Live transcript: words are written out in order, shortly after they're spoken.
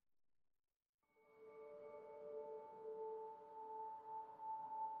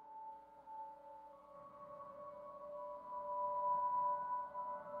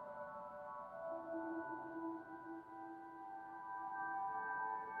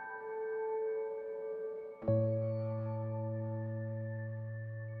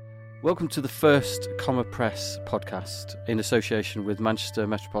Welcome to the first Comma Press podcast in association with Manchester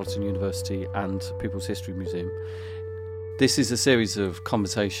Metropolitan University and People's History Museum. This is a series of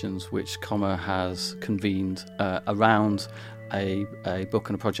conversations which Comma has convened around a book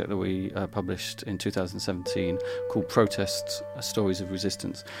and a project that we published in 2017 called Protests, Stories of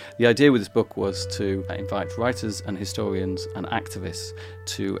Resistance. The idea with this book was to invite writers and historians and activists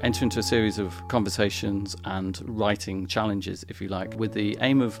to enter into a series of conversations and writing challenges, if you like, with the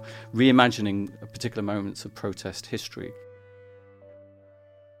aim of reimagining particular moments of protest history.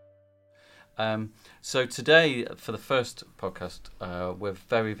 So today, for the first podcast, we're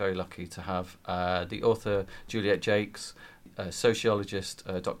very, very lucky to have the author Juliet, Jacques, sociologist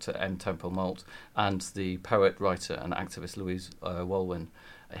Dr. Temple-Malt, and the poet, writer and activist Louise Wallwein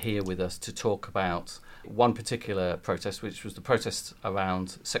here with us to talk about one particular protest, which was the protest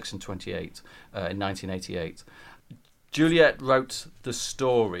around Section 28 in 1988. Juliet wrote the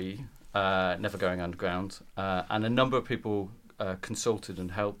story, Never Going Underground, and a number of people consulted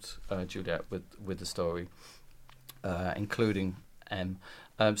and helped Juliet with the story, including M.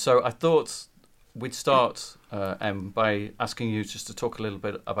 So I thought we'd start, M, by asking you just to talk a little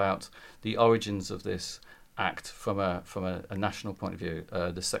bit about the origins of this act from a national point of view,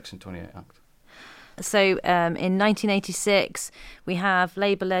 the Section 28 Act. So in 1986, we have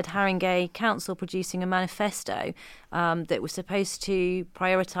Labour-led Haringey Council producing a manifesto that was supposed to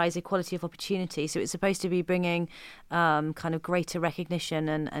prioritise equality of opportunity. So it's supposed to be bringing kind of greater recognition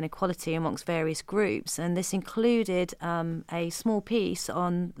and equality amongst various groups. And this included a small piece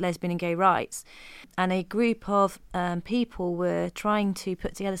on lesbian and gay rights. And a group of people were trying to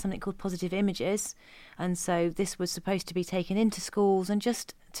put together something called positive images. And so this was supposed to be taken into schools and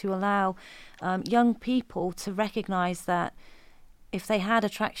just to allow young people to recognise that if they had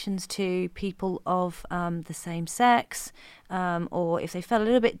attractions to people of the same sex, or if they felt a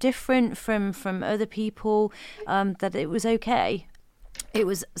little bit different from other people, that it was okay. It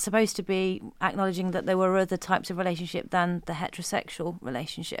was supposed to be acknowledging that there were other types of relationship than the heterosexual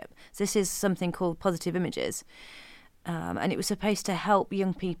relationship. So this is something called positive images. And it was supposed to help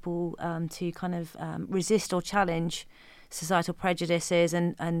young people to kind of resist or challenge societal prejudices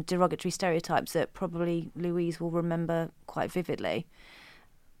and derogatory stereotypes that probably Louise will remember quite vividly.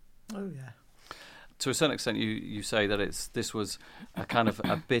 Oh, yeah. To a certain extent, you say that this was a kind of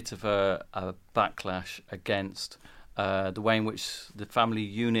a bit of a backlash against the way in which the family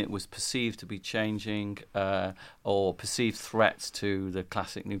unit was perceived to be changing, or perceived threats to the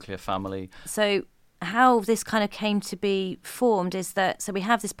classic nuclear family. So how this kind of came to be formed is that, so we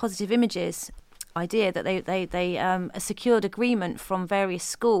have this positive images idea that they a secured agreement from various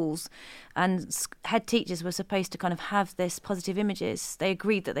schools, and head teachers were supposed to kind of have this positive images. They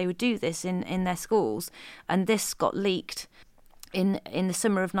agreed that they would do this in their schools, and this got leaked in the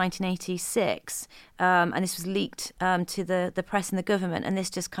summer of 1986, and this was leaked to the press and the government, and this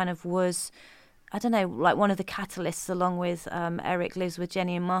just kind of was, I don't know, like one of the catalysts, along with Eric lives with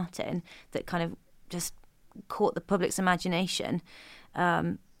Jenny and Martin, that kind of just caught the public's imagination.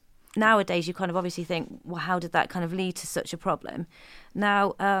 Nowadays, you kind of obviously think, well, how did that kind of lead to such a problem?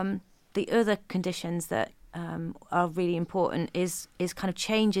 Now, the other conditions that are really important is kind of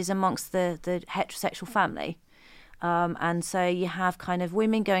changes amongst the heterosexual family. And so you have kind of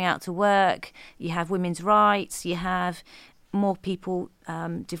women going out to work, you have women's rights, you have more people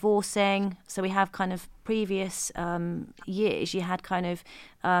divorcing. So we have kind of previous years, you had kind of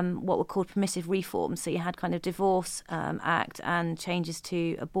what were called permissive reforms. So you had kind of Divorce Act and changes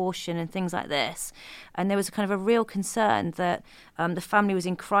to abortion and things like this. And there was kind of a real concern that the family was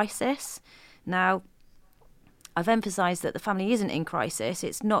in crisis. Now, I've emphasised that the family isn't in crisis.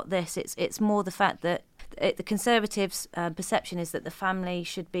 It's not this. It's more the fact that the Conservatives' perception is that the family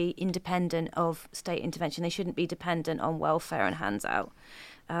should be independent of state intervention. They shouldn't be dependent on welfare and hands out.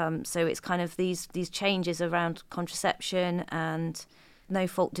 So it's kind of these changes around contraception and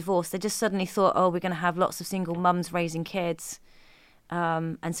no-fault divorce. They just suddenly thought, oh, we're going to have lots of single mums raising kids.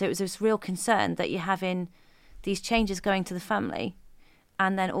 And so it was this real concern that you're having these changes going to the family.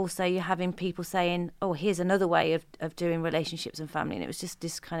 And then also you're having people saying, oh, here's another way of doing relationships and family. And it was just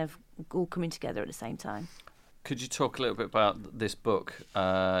this kind of all coming together at the same time. Could you talk a little bit about this book,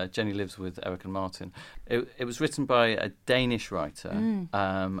 Jenny Lives with Eric and Martin? It was written by a Danish writer,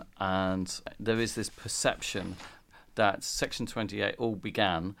 and there is this perception that Section 28 all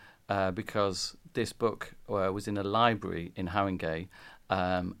began because this book was in a library in Haringey,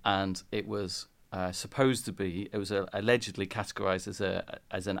 and it was supposed to be, it was allegedly categorised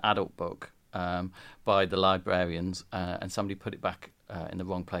as an adult book by the librarians, and somebody put it back in the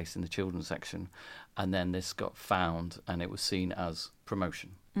wrong place in the children's section, and then this got found and it was seen as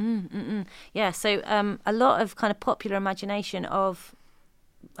promotion. Yeah, so a lot of kind of popular imagination of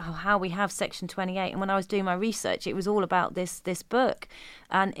how we have Section 28. And when I was doing my research, it was all about this book.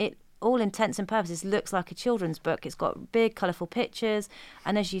 And it, all intents and purposes, looks like a children's book. It's got big, colourful pictures.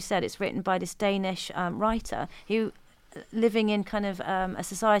 And as you said, it's written by this Danish writer who, living in kind of a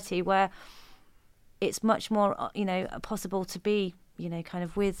society where it's much more, possible to be, kind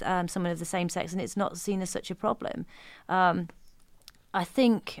of with someone of the same sex, and it's not seen as such a problem. I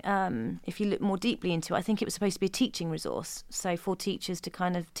think if you look more deeply into it, I think it was supposed to be a teaching resource. So for teachers to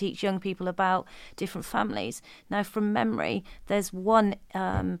kind of teach young people about different families. Now, from memory, there's one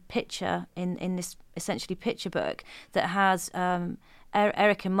picture in this essentially picture book that has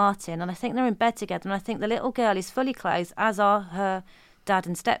Eric and Martin, and I think they're in bed together. And I think the little girl is fully clothed, as are her dad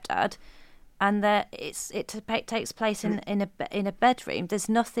and stepdad. And it takes place in a bedroom. There's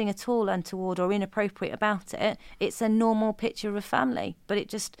nothing at all untoward or inappropriate about it. It's a normal picture of a family, but it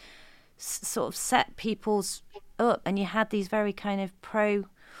just sort of set people's up, and you had these very kind of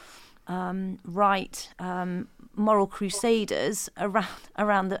right moral crusaders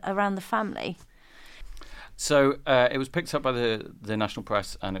around the family. So it was picked up by the national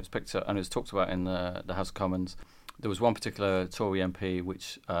press, and it was picked up and it was talked about in the House of Commons. There was one particular Tory MP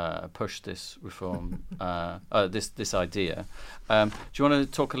which pushed this reform, this idea. Do you want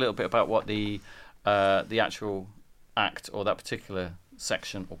to talk a little bit about what the actual act or that particular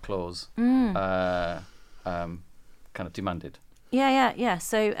section or clause kind of demanded? Yeah.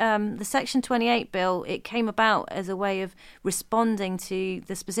 So the Section 28 bill, it came about as a way of responding to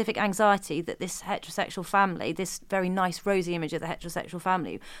the specific anxiety that this heterosexual family, this very nice rosy image of the heterosexual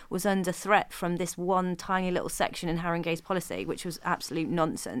family, was under threat from this one tiny little section in Haringey's policy, which was absolute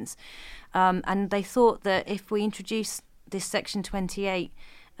nonsense. And they thought that if we introduce this Section 28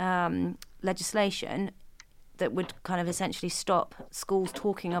 legislation, that would kind of essentially stop schools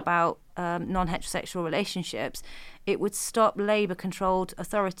talking about non-heterosexual relationships, it would stop Labour-controlled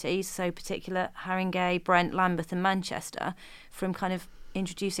authorities, so particular Haringey, Brent, Lambeth and Manchester, from kind of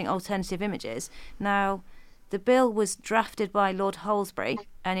introducing alternative images. Now, the bill was drafted by Lord Halsbury,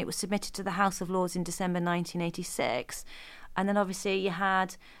 and it was submitted to the House of Lords in December 1986. And then obviously you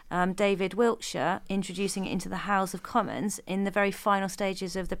had David Wiltshire introducing it into the House of Commons in the very final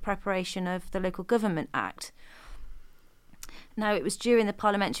stages of the preparation of the Local Government Act. Now, it was during the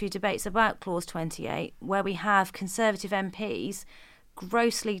parliamentary debates about Clause 28 where we have Conservative MPs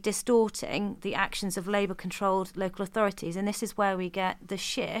grossly distorting the actions of Labour-controlled local authorities. And this is where we get the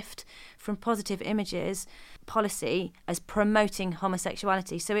shift from positive images policy as promoting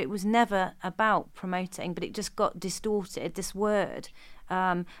homosexuality. So it was never about promoting, but it just got distorted, this word.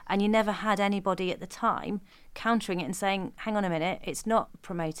 And you never had anybody at the time countering it and saying, hang on a minute, it's not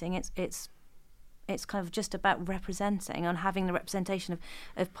promoting, it's kind of just about representing and having the representation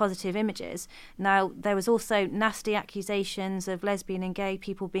of positive images. Now, there was also nasty accusations of lesbian and gay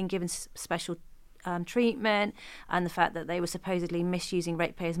people being given special treatment, and the fact that they were supposedly misusing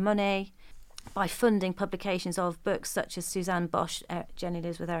ratepayers' money by funding publications of books such as Suzanne Bosch, Jenny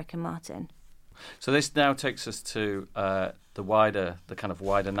Lives with Eric and Martin. So this now takes us to the kind of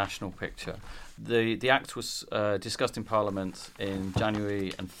wider national picture. The Act was discussed in Parliament in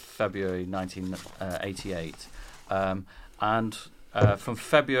January and February 1988, and from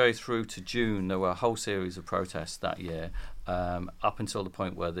February through to June there were a whole series of protests that year, up until the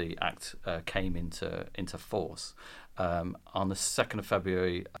point where the Act came into force. On the 2nd of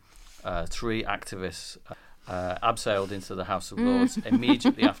February, 3 activists abseiled into the House of Lords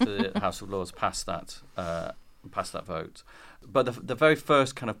immediately after the House of Lords passed that vote. But the very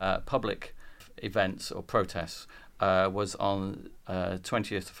first kind of public events or protests was on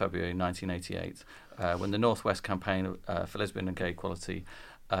 20th of February 1988, when the North West Campaign for Lesbian and Gay Equality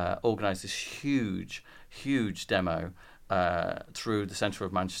organised this huge demo through the centre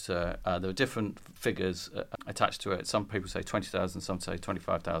of Manchester. There were different figures attached to it. Some people say 20,000, some say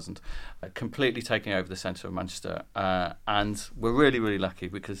 25,000, completely taking over the centre of Manchester. And we're really, really lucky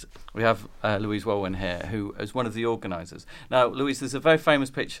because we have Louise Wallwein here, who is one of the organisers. Now, Louise, there's a very famous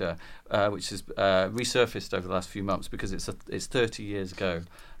picture which has resurfaced over the last few months because it's 30 years ago.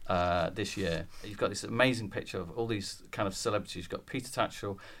 This year, you've got this amazing picture of all these kind of celebrities. You've got Peter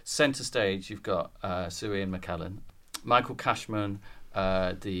Tatchell, centre stage. You've got Sir Ian McKellen, Michael Cashman,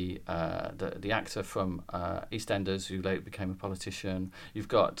 the actor from EastEnders, who later became a politician. You've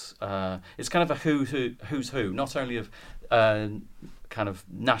got it's kind of a who's who, not only of kind of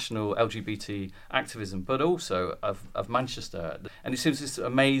national LGBT activism, but also of Manchester. And it seems this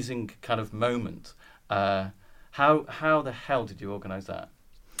amazing kind of moment. How the hell did you organise that?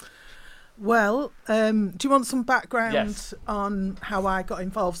 Well, do you want some background Yes. on how I got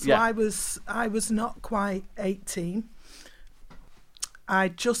involved? So Yeah. I was not quite 18. I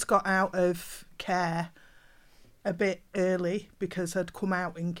just got out of care a bit early because I'd come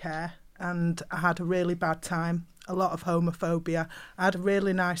out in care and I had a really bad time, a lot of homophobia. I had a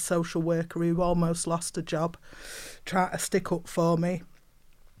really nice social worker who almost lost a job trying to stick up for me.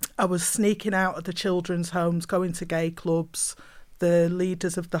 I was sneaking out of the children's homes, going to gay clubs. The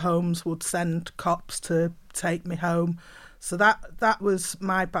leaders of the homes would send cops to take me home. So that was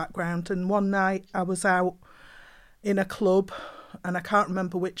my background. And one night I was out in a club, and I can't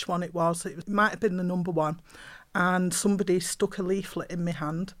remember which one it was. It might have been the number one. And somebody stuck a leaflet in my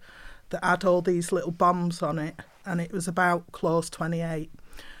hand that had all these little bombs on it, and it was about Clause 28.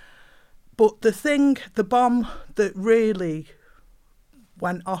 But the bomb that really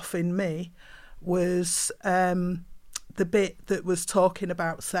went off in me was the bit that was talking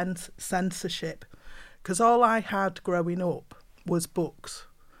about censorship, because all I had growing up was books,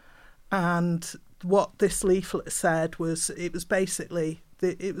 and what this leaflet said was it was basically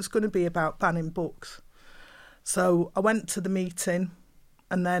it was going to be about banning books. So I went to the meeting,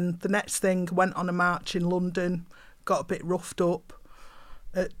 and then the next thing I went on a march in London, got a bit roughed up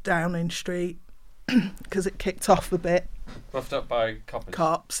at Downing Street because it kicked off a bit. Roughed up by coppers.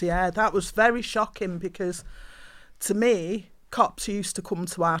 Cops, yeah, that was very shocking because to me, cops used to come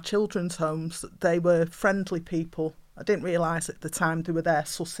to our children's homes. They were friendly people. I didn't realise at the time they were there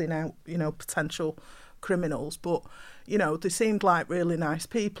sussing out, potential criminals. But, they seemed like really nice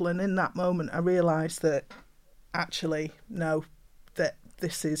people. And in that moment, I realised that actually, no, that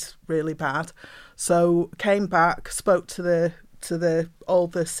this is really bad. So came back, spoke to all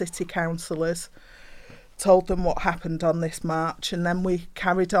the city councillors, told them what happened on this march, and then we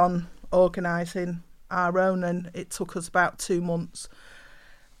carried on organising our own, and it took us about 2 months.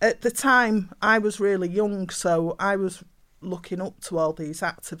 At the time, I was really young, so I was looking up to all these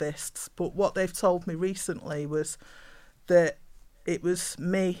activists, but what they've told me recently was that it was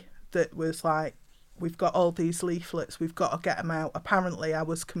me that was like, we've got all these leaflets, we've got to get them out. Apparently, I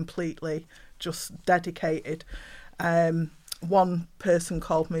was completely just dedicated. One person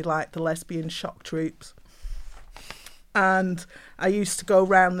called me like the lesbian shock troops. And I used to go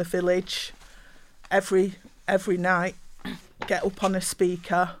round the village every night, get up on a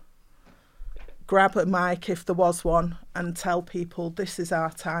speaker, grab a mic if there was one, and tell people, this is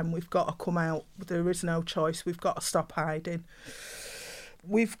our time, we've got to come out, there is no choice, we've got to stop hiding.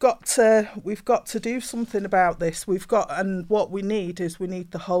 We've got to do something about this. And what we need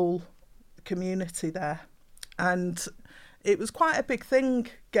the whole community there. And it was quite a big thing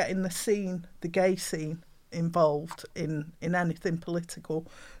getting the gay scene involved in anything political,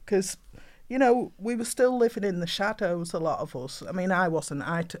 because we were still living in the shadows, a lot of us. I mean, I wasn't.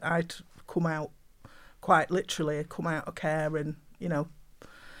 I'd come out, quite literally, come out of care, and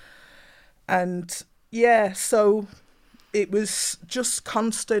and yeah, so it was just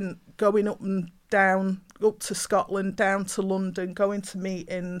constant going up and down, up to Scotland, down to London, going to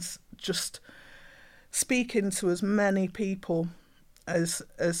meetings, just speaking to as many people as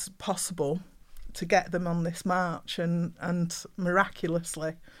possible to get them on this march, and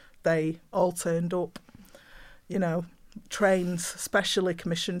miraculously they all turned up. Trains, specially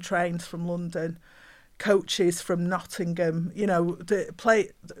commissioned trains from London, coaches from Nottingham,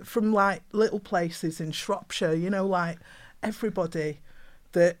 from like little places in Shropshire, like everybody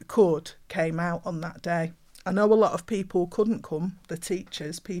that could came out on that day. I know a lot of people couldn't come, the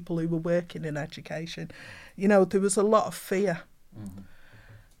teachers, people who were working in education. There was a lot of fear. Mm-hmm.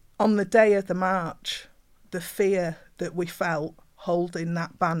 On the day of the march, the fear that we felt holding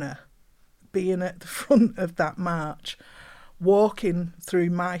that banner, being at the front of that march, walking through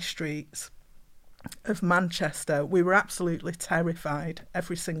my streets of Manchester, we were absolutely terrified,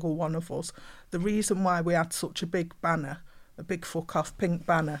 every single one of us. The reason why we had such a big banner, a big fuck off pink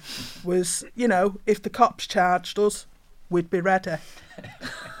banner, was, if the cops charged us, we'd be ready.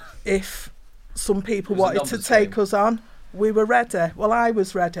 If some people wanted to take us on, we were ready. Well, I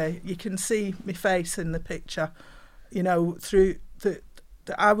was ready. You can see my face in the picture, through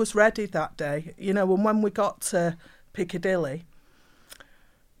I was ready that day, and when we got to Piccadilly,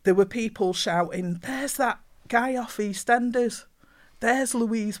 there were people shouting, there's that guy off EastEnders, there's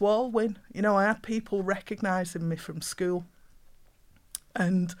Louise Wallwein. I had people recognising me from school,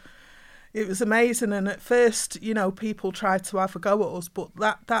 and it was amazing. And at first, people tried to have a go at us, but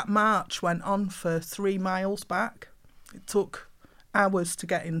that march went on for 3 miles back. It took hours to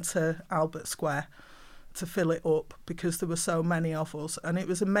get into Albert Square to fill it up because there were so many of us. And it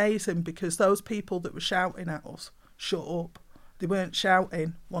was amazing because those people that were shouting at us, shut up. They weren't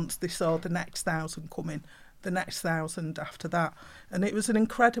shouting once they saw the next 1,000 coming, the next 1,000 after that. And it was an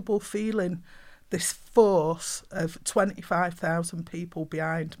incredible feeling, this force of 25,000 people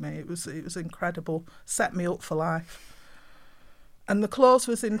behind me. It was incredible, set me up for life. And the clause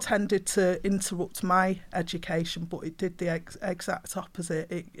was intended to interrupt my education, but it did the exact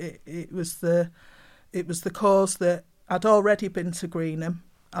opposite. It was the cause that I'd already been to Greenham.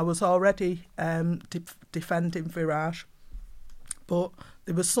 I was already defending Virage. But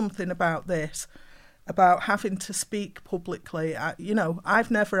there was something about this, about having to speak publicly.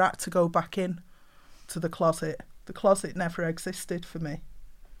 I've never had to go back in to the closet. The closet never existed for me.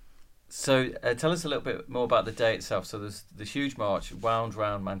 So tell us a little bit more about the day itself. So there's the huge march wound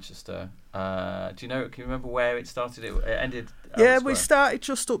round Manchester. Can you remember where it started? It ended we started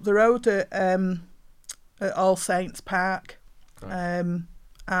just up the road at All Saints Park. Right.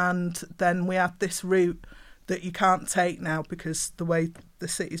 And then we had this route that you can't take now because the way the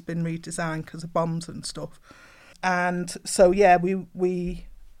city's been redesigned because of bombs and stuff. And so, we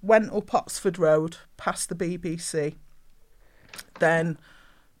went up Oxford Road, past the BBC, then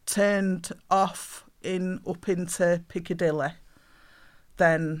turned off up into Piccadilly,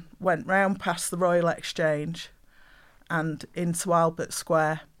 then went round past the Royal Exchange and into Albert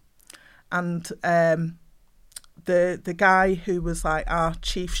Square. And the guy who was like our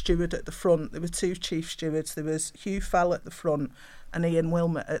chief steward at the front, there were two chief stewards. There was Hugh Fell at the front and Ian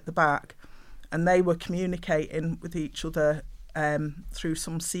Wilmot at the back. And they were communicating with each other through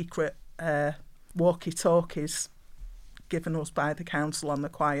some secret walkie-talkies given us by the council on the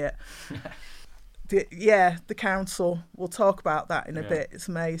quiet. The council, we'll talk about that in a bit. It's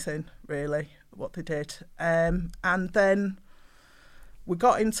amazing, really, what they did. And then we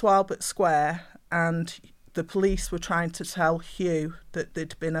got into Albert Square and the police were trying to tell Hugh that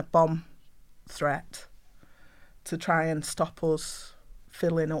there'd been a bomb threat to try and stop us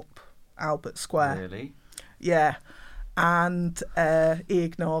filling up Albert Square. Really? Yeah. And he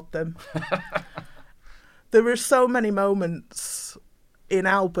ignored them. There were so many moments in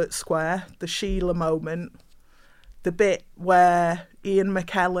Albert Square, the Sheila moment, the bit where Ian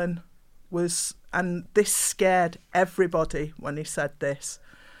McKellen was, and this scared everybody when he said this.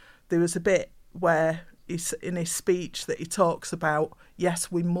 There was a bit where in his speech that he talks about,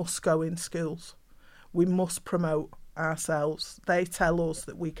 yes, we must go in schools. We must promote ourselves. They tell us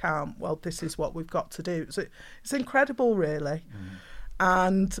that we can't. Well, this is what we've got to do. It's incredible, really.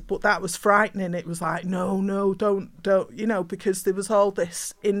 But that was frightening. It was like, no, don't, because there was all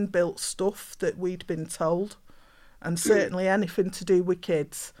this inbuilt stuff that we'd been told. And certainly anything to do with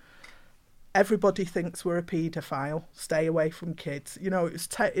kids, everybody thinks we're a paedophile. Stay away from kids.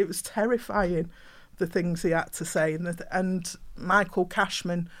 It was terrifying, the things he had to say. And Michael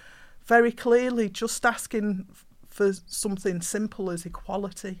Cashman very clearly just asking for something simple as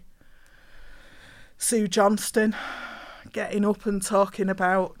equality. Sue Johnston getting up and talking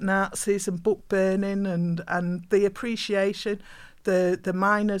about Nazis and book burning and the appreciation, the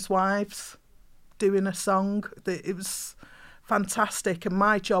miners' wives doing a song. It was fantastic, and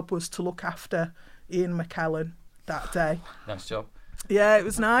my job was to look after Ian McKellen that day. Nice job. Yeah, it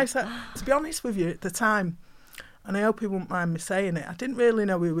was nice. To be honest with you, at the time, and I hope he won't mind me saying it, I didn't really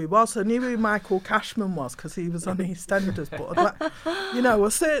know who he was. I knew who Michael Cashman was because he was on EastEnders, but I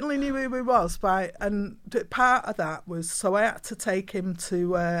certainly knew who he was. And part of that was, so I had to take him to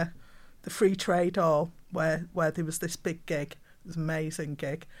the Free Trade Hall where there was this big gig. It was an amazing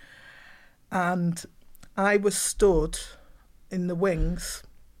gig. And I was stood in the wings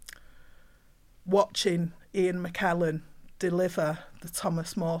watching Ian McKellen deliver the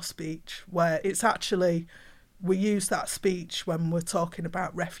Thomas More speech, where it's actually, we use that speech when we're talking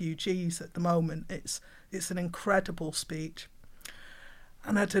about refugees at the moment. It's an incredible speech.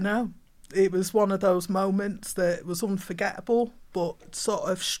 And I don't know, it was one of those moments that was unforgettable, but sort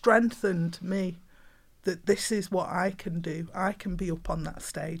of strengthened me that this is what I can do. I can be up on that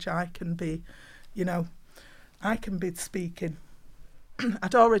stage. I can be, I can be speaking.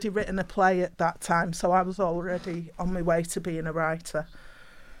 I'd already written a play at that time, so I was already on my way to being a writer.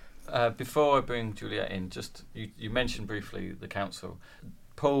 Before I bring Juliet in, just you mentioned briefly the council.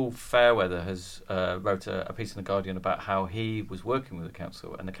 Paul Fairweather has wrote a piece in The Guardian about how he was working with the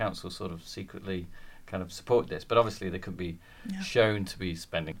council, and the council sort of secretly kind of support this, but obviously they could be shown to be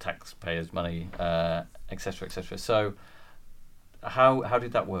spending taxpayers' money, etc., etc. So how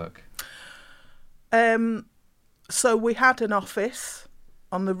did that work? So we had an office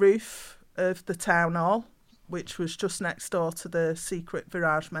on the roof of the town hall, which was just next door to the secret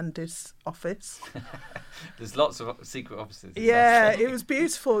Virage Mendes office. There's lots of secret offices. Yeah, it was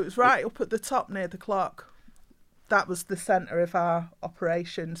beautiful. It was right up at the top near the clock. that was the centre of our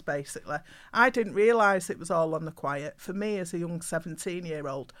operations, basically. I didn't realise it was all on the quiet. For me, as a young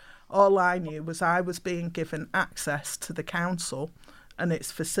 17-year-old, all I knew was I was being given access to the council and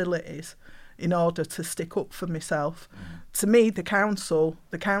its facilities in order to stick up for myself. To me, the council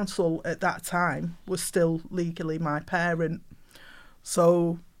at that time was still legally my parent.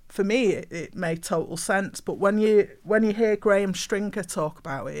 So for me, it made total sense. But when you hear Graham Stringer talk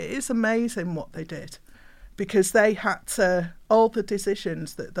about it, it is amazing what they did, because they had to, all the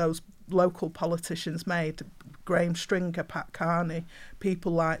decisions that those local politicians made, Graham Stringer, Pat Carney,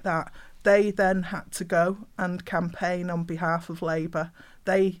 people like that, they then had to go and campaign on behalf of Labour.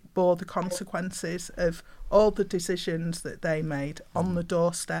 They bore the consequences of all the decisions that they made on the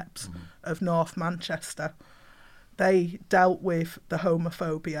doorsteps of North Manchester. They dealt with the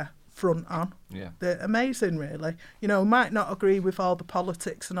homophobia front on. Yeah. They're amazing, really. You know, might not agree with all the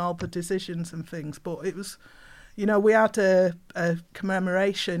politics and all the decisions and things, but it was, you know, we had a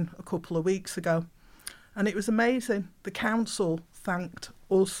commemoration a couple of weeks ago, and it was amazing. The council thanked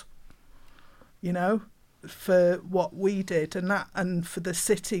us, you know, for what we did and for the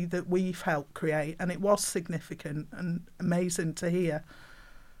city that we've helped create. And it was significant and amazing to hear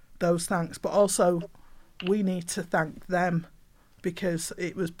those thanks. But also, we need to thank them, because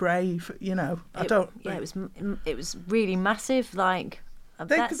it was brave, you know. It was really massive. Like,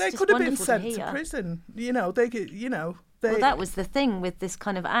 they could have been sent to prison, you know. Well, that was the thing with this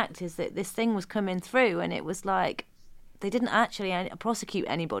kind of act, is that this thing was coming through, and it was like they didn't actually prosecute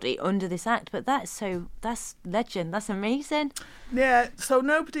anybody under this act. But that's legend. That's amazing. Yeah. So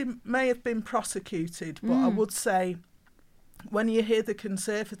nobody may have been prosecuted, but I would say, when you hear the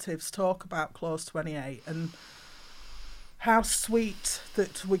Conservatives talk about Clause 28 and how sweet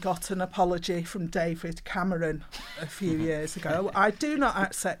that we got an apology from David Cameron a few years ago, I do not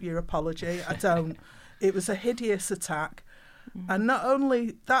accept your apology. I don't. It was a hideous attack. And not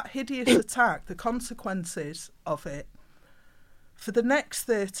only that hideous attack, the consequences of it, for the next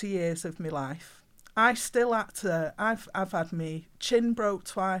 30 years of my life, I still had to, I've had my chin broke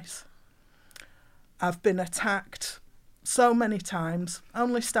twice. I've been attacked so many times. I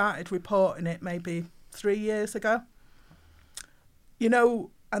only started reporting it maybe 3 years ago. You know,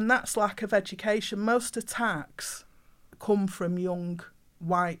 and that's lack of education. Most attacks come from young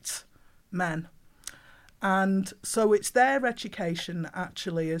white men. And so it's their education that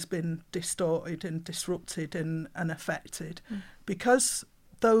actually has been distorted and disrupted and affected, because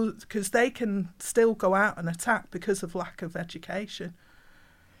they can still go out and attack because of lack of education.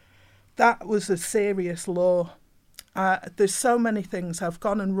 That was a serious law. There's so many things. I've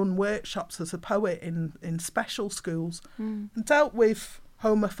gone and run workshops as a poet in special schools and dealt with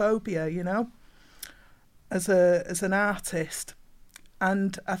homophobia, you know, as an artist.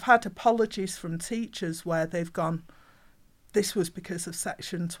 And I've had apologies from teachers where they've gone, this was because of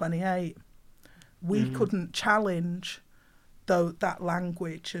Section 28. We couldn't challenge that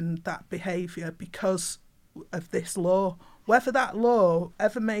language and that behaviour because of this law. Whether that law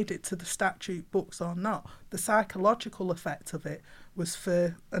ever made it to the statute books or not, the psychological effect of it was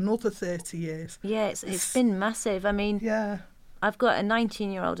for another 30 years. Yeah, it's been massive. I mean, yeah. I've got a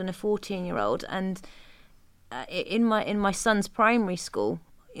 19-year-old and a 14-year-old, and in my son's primary school,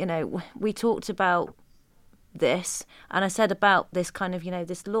 you know, we talked about this, and I said about this kind of, you know,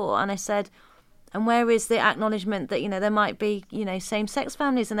 this law, and I said, and where is the acknowledgement that, you know, there might be, you know, same-sex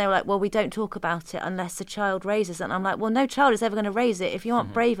families? And they were like, well, we don't talk about it unless the child raises it. And I'm like, well, no child is ever going to raise it if you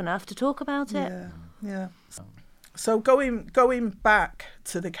aren't brave enough to talk about it. Yeah. So going back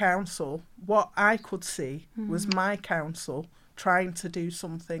to the council, what I could see was my council trying to do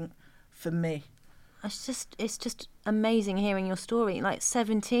something for me. It's just amazing hearing your story. Like,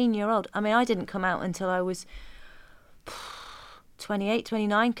 17-year-old. I mean, I didn't come out until I was 28,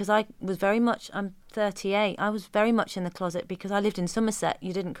 29, because I was very much, I'm 38, I was very much in the closet because I lived in Somerset.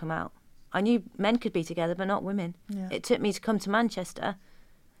 You didn't come out. I knew men could be together, but not women. Yeah. It took me to come to Manchester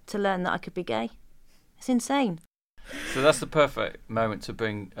to learn that I could be gay. It's insane. So that's the perfect moment to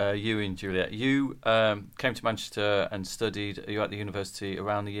bring you in, Juliet. You came to Manchester and studied. You were at the university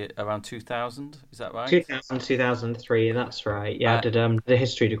around 2000. Is that right? 2003. That's right. Yeah, I did the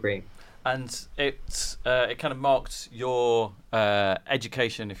history degree. And it kind of marked your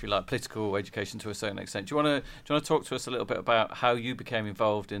education, if you like, political education to a certain extent. Do you want to talk to us a little bit about how you became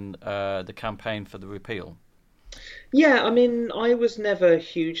involved in the campaign for the repeal? Yeah, I mean, I was never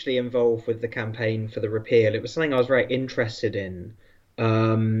hugely involved with the campaign for the repeal. It was something I was very interested in.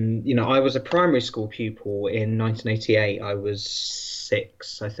 You know, I was a primary school pupil in 1988. I was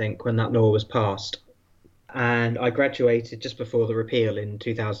 6, I think, when that law was passed. And I graduated just before the repeal in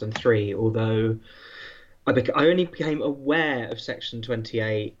 2003, although I only became aware of Section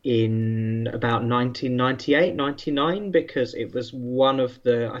 28 in about 1998, 99, because it was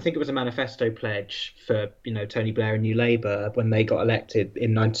I think it was a manifesto pledge for, Tony Blair and New Labour when they got elected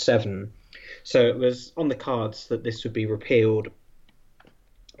in 97. So it was on the cards that this would be repealed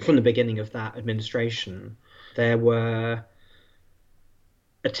from the beginning of that administration. There were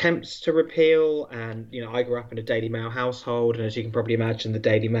attempts to repeal, and I grew up in a Daily Mail household, and as you can probably imagine, the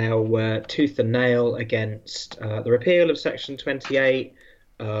Daily Mail were tooth and nail against the repeal of Section 28.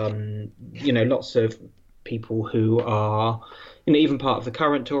 Lots of people who are even part of the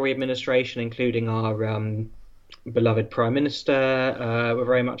current Tory administration, including our beloved Prime Minister, were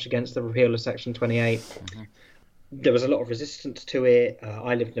very much against the repeal of Section 28. Mm-hmm. There was a lot of resistance to it.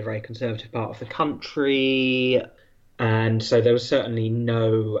 I lived in a very conservative part of the country, and so there was certainly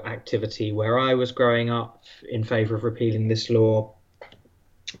no activity where I was growing up in favour of repealing this law.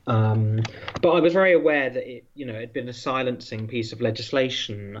 But I was very aware that it had been a silencing piece of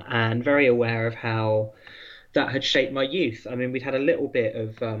legislation, and very aware of how that had shaped my youth. I mean, we'd had a little bit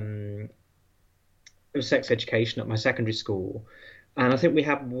of sex education at my secondary school, and I think we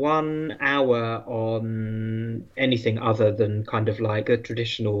had 1 hour on anything other than kind of like a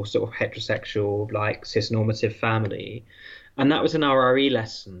traditional sort of heterosexual, like cis-normative family. And that was in our RE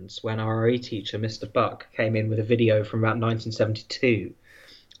lessons when our RE teacher, Mr. Buck, came in with a video from about 1972.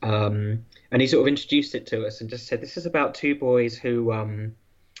 And he sort of introduced it to us and just said, this is about two boys who,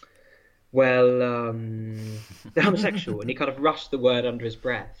 they're homosexual. And he kind of rushed the word under his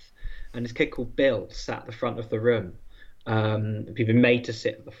breath. And this kid called Bill sat at the front of the room. He'd been made to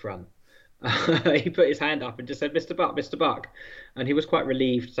sit at the front. He put his hand up and just said, Mr. Buck, Mr. Buck. And he was quite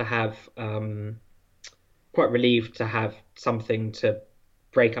relieved to have something to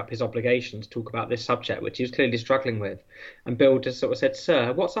break up his obligation to talk about this subject, which he was clearly struggling with. And Bill just sort of said,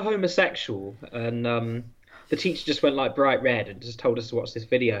 sir, what's a homosexual? And the teacher just went like bright red and just told us to watch this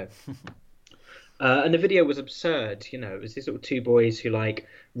video. And the video was absurd, it was these sort of two boys who like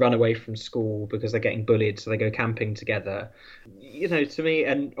run away from school because they're getting bullied, so they go camping together. To me,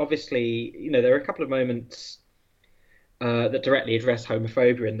 and obviously, there are a couple of moments that directly address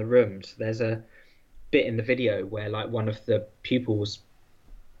homophobia in the room. So there's a bit in the video where like one of the pupils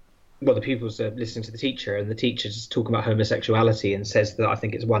are listening to the teacher, and the teacher's talking about homosexuality and says that I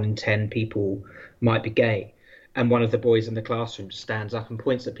think it's 1 in 10 people might be gay. And one of the boys in the classroom just stands up and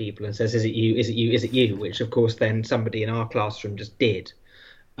points at people and says, is it you, is it you, is it you? Which, of course, then somebody in our classroom just did.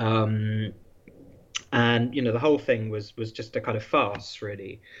 And, the whole thing was just a kind of farce,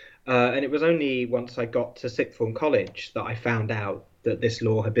 really. And it was only once I got to sixth form college that I found out that this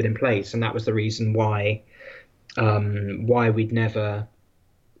law had been in place. And that was the reason why we'd never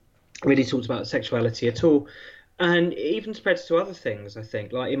really talked about sexuality at all. And it even spreads to other things, I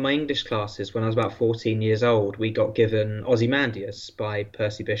think. Like in my English classes, when I was about 14 years old, we got given Ozymandias by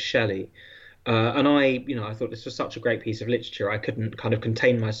Percy Bysshe Shelley. And I thought this was such a great piece of literature, I couldn't kind of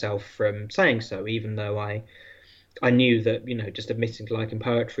contain myself from saying so, even though I knew that, just admitting to liking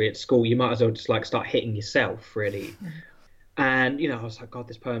poetry at school, you might as well just like start hitting yourself, really. And, I was like, God,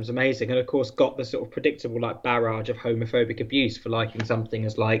 this poem's amazing. And, of course, got the sort of predictable like barrage of homophobic abuse for liking something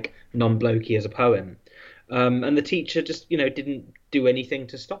as like non-blokey as a poem. And the teacher just, didn't do anything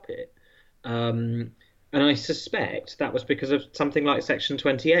to stop it. And I suspect that was because of something like Section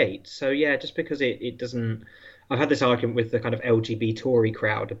 28. So, yeah, just because it doesn't... I've had this argument with the kind of LGBT Tory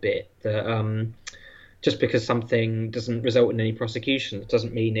crowd a bit, that just because something doesn't result in any prosecution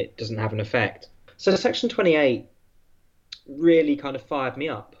doesn't mean it doesn't have an effect. So Section 28 really kind of fired me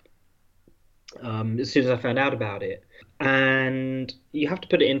up as soon as I found out about it. And you have to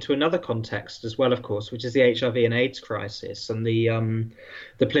put it into another context as well, of course, which is the HIV and AIDS crisis and the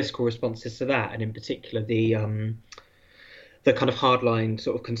political responses to that, and in particular the kind of hardline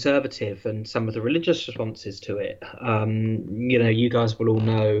sort of conservative and some of the religious responses to it. You guys will all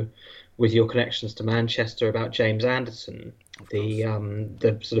know, with your connections to Manchester, about James Anderson, the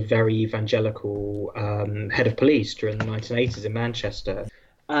sort of very evangelical head of police during the 1980s in Manchester.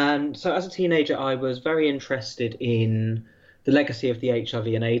 And so as a teenager, I was very interested in the legacy of the HIV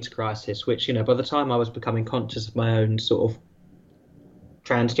and AIDS crisis, which, by the time I was becoming conscious of my own sort of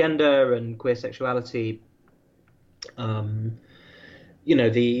transgender and queer sexuality, the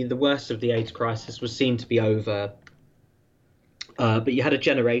worst of the AIDS crisis was seen to be over. But you had a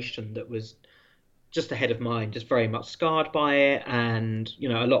generation that was just ahead of mine, just very much scarred by it. And,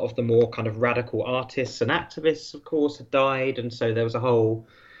 a lot of the more kind of radical artists and activists, of course, had died. And so there was a whole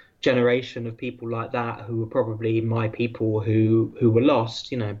generation of people like that who were probably my people who were lost,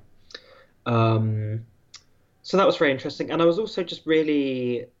 So that was very interesting. And I was also just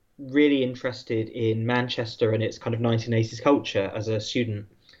really really interested in Manchester and its kind of 1980s culture as a student.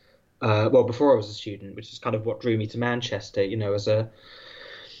 Well, before I was a student, which is kind of what drew me to Manchester. You know, as a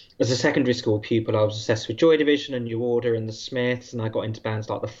secondary school pupil, I was obsessed with Joy Division and New Order and the Smiths, and I got into bands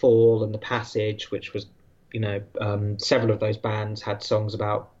like The Fall and The Passage, which was, several of those bands had songs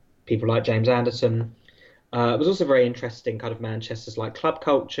about people like James Anderson. It was also very interesting, kind of Manchester's like club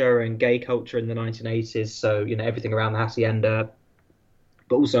culture and gay culture in the 1980s. So, everything around the Hacienda,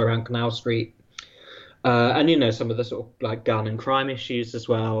 but also around Canal Street. And some of the sort of like gun and crime issues as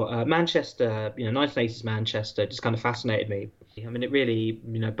well. Manchester, 1980s Manchester just kind of fascinated me. I mean, it really,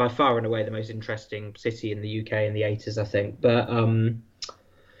 by far and away the most interesting city in the UK in the 80s, I think. But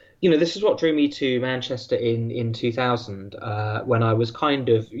this is what drew me to Manchester in 2000, when I was kind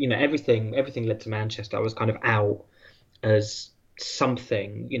of, everything led to Manchester. I was kind of out as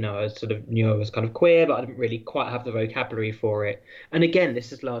something, I sort of knew I was kind of queer, but I didn't really quite have the vocabulary for it. And again,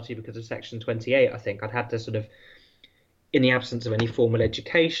 this is largely because of Section 28. I think I'd had to sort of, in the absence of any formal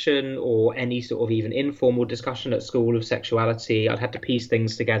education or any sort of even informal discussion at school of sexuality, I'd had to piece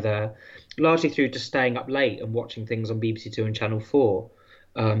things together, largely through just staying up late and watching things on BBC Two and Channel 4,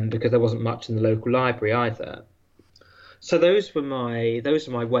 because there wasn't much in the local library either. So those were my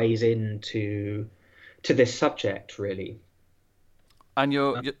ways into this subject, really. And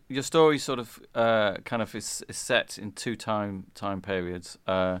your story sort of kind of is set in two time periods.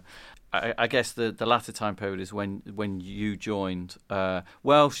 I guess the latter time period is when you joined.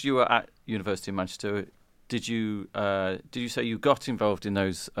 Whilst you were at University of Manchester, did you say you got involved in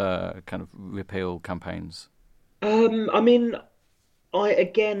those kind of repeal campaigns? I mean,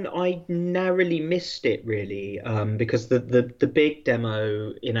 I narrowly missed it really, because the big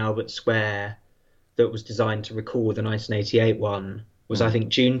demo in Albert Square that was designed to recall the 1988 one was, I think,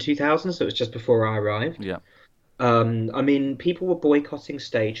 June 2000, so it was just before I arrived. Yeah. I mean, people were boycotting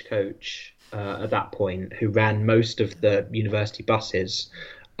Stagecoach at that point, who ran most of the university buses,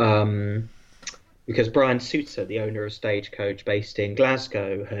 because Brian Souter, the owner of Stagecoach based in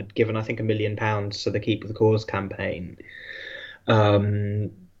Glasgow, had given, I think, £1 million to the Keep the Cause campaign. So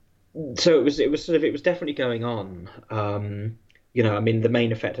it was definitely going on. I mean, the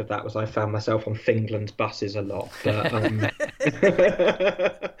main effect of that was I found myself on Thingland's buses a lot. But, I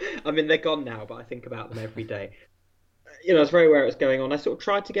mean, they're gone now, but I think about them every day. I was very aware it was going on. I sort of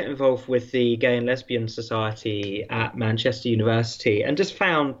tried to get involved with the Gay and Lesbian Society at Manchester University, and just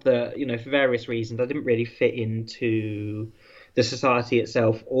found that, for various reasons, I didn't really fit into the society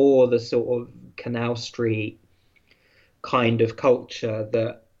itself or the sort of Canal Street kind of culture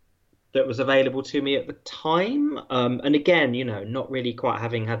that was available to me at the time. And again, not really quite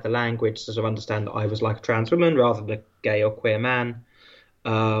having had the language to sort of understand that I was like a trans woman rather than a gay or queer man.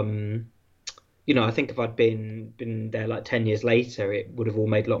 I think if I'd been there like 10 years later, it would have all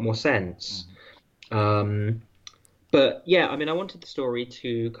made a lot more sense. But yeah, I mean, I wanted the story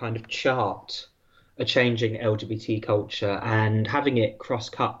to kind of chart a changing LGBT culture, and having it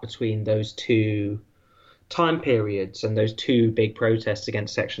cross-cut between those two time periods and those two big protests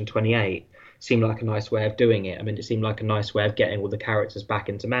against Section 28 seemed like a nice way of doing it. I mean, it seemed like a nice way of getting all the characters back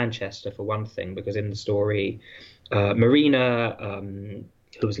into Manchester, for one thing, because in the story, Marina,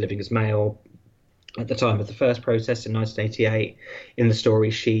 who was living as male at the time of the first protest in 1988, in the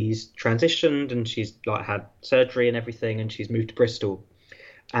story she's transitioned and she's like had surgery and everything, and she's moved to Bristol,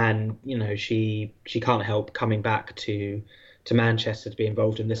 and she can't help coming back to Manchester to be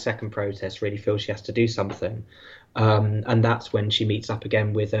involved in the second protest, really feels she has to do something. And that's when she meets up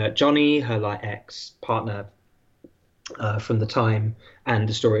again with Johnny, her like ex-partner from the time, and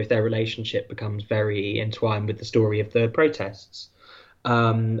the story of their relationship becomes very entwined with the story of the protests.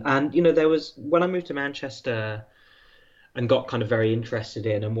 And there was, when I moved to Manchester and got kind of very interested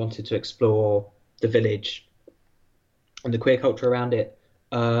in and wanted to explore the village and the queer culture around it,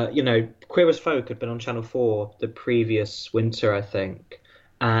 Queer as Folk had been on Channel 4 the previous winter, I think,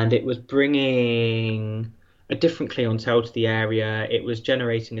 and it was bringing a different clientele to the area. It was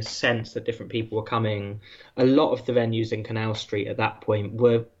generating a sense that different people were coming. A lot of the venues in Canal Street at that point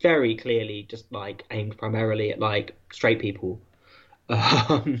were very clearly just like aimed primarily at like straight people.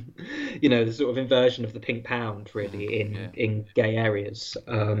 The sort of inversion of the Pink Pound, really, in gay areas.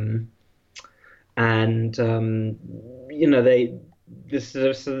 This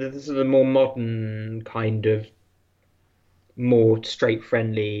is a more modern kind of, more straight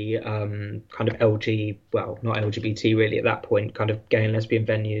friendly kind of not LGBT really at that point, kind of gay and lesbian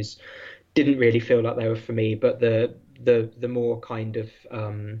venues didn't really feel like they were for me. But the more kind of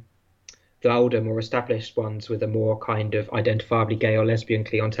the older, more established ones with a more kind of identifiably gay or lesbian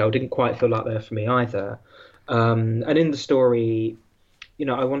clientele didn't quite feel like they were for me either. And in the story,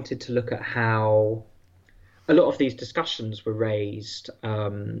 I wanted to look at how a lot of these discussions were raised, in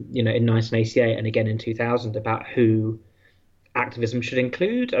 1988 and again in 2000 about who activism should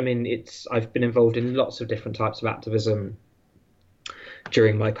include. I mean, I've been involved in lots of different types of activism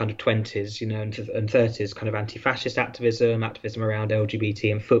during my kind of 20s, and 30s, kind of anti-fascist activism around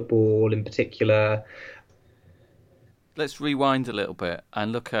LGBT and football in particular. Let's rewind a little bit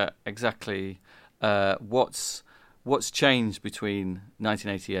and look at exactly what's changed between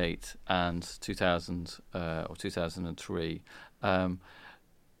 1988 and 2000 or 2003.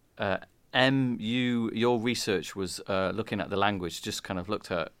 Your research was looking at the language, just kind of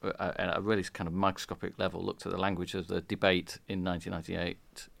looked at a really kind of microscopic level, looked at the language of the debate in 1988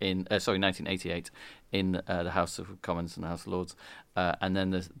 in the House of Commons and the House of Lords, and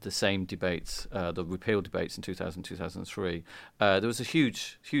then the same debates, the repeal debates in 2000, 2003. There was a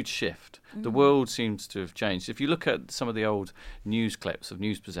huge shift. The world seems to have changed. If you look at some of the old news clips of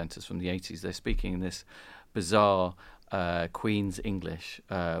news presenters from the 80s, they're speaking in this bizarre Queen's English,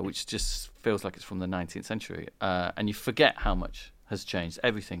 which just feels like it's from the 19th century, and you forget how much has changed.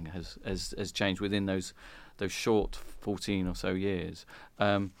 Everything has changed within those short 14 or so years.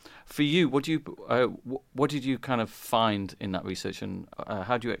 For you, what did you kind of find in that research, and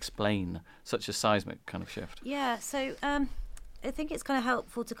how do you explain such a seismic kind of shift? Yeah, so I think it's kind of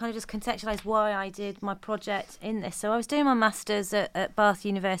helpful to kind of just contextualise why I did my project in this. So I was doing my master's at Bath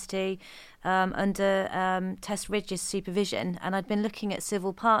University under Tess Ridge's supervision, and I'd been looking at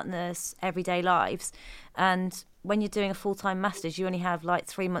civil partners' everyday lives. And when you're doing a full-time master's, you only have like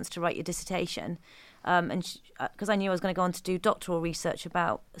 3 months to write your dissertation. And because I knew I was going to go on to do doctoral research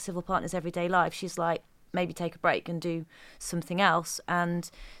about civil partners' everyday life, she's like, maybe take a break and do something else.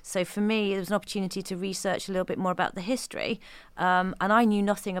 And so for me, it was an opportunity to research a little bit more about the history. And I knew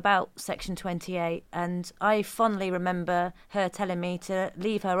nothing about Section 28. And I fondly remember her telling me to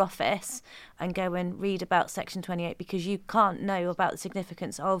leave her office and go and read about Section 28, because you can't know about the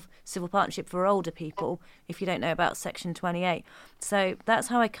significance of civil partnership for older people if you don't know about Section 28. So that's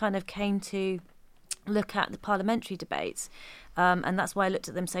how I kind of came to look at the parliamentary debates, and that's why I looked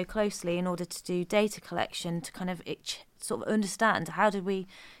at them so closely in order to do data collection to kind of sort of understand how did we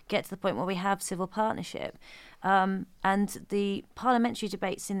get to the point where we have civil partnership. And the parliamentary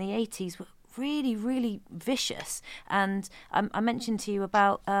debates in the 80s were really, really vicious. And I mentioned to you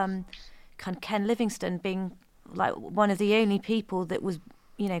about kind of Ken Livingstone being like one of the only people that was,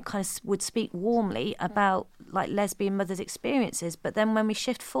 kind of would speak warmly about like lesbian mothers' experiences. But then when we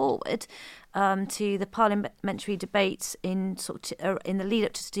shift forward to the parliamentary debates in the lead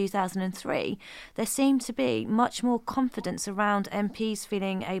up to 2003, there seemed to be much more confidence around MPs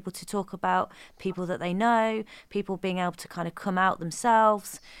feeling able to talk about people that they know, people being able to kind of come out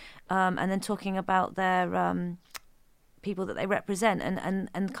themselves, and then talking about their people that they represent,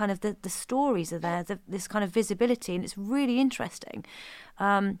 and kind of the stories are there, this kind of visibility, and it's really interesting.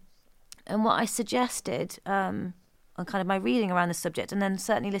 And what I suggested on kind of my reading around the subject, and then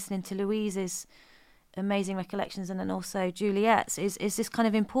certainly listening to Louise's amazing recollections, and then also Juliet's, is this kind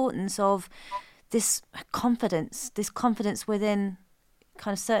of importance of this confidence within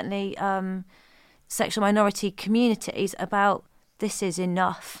kind of certainly sexual minority communities about this is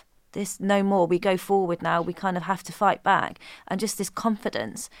enough. This no more, we go forward now, we kind of have to fight back, and just this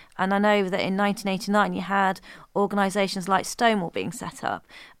confidence. And I know that in 1989 you had organisations like Stonewall being set up,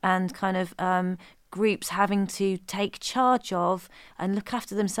 and kind of groups having to take charge of and look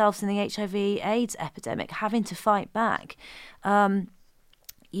after themselves in the HIV/AIDS epidemic, having to fight back.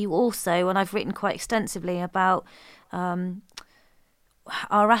 You also, and I've written quite extensively about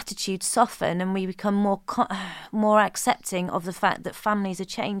our attitudes soften and we become more accepting of the fact that families are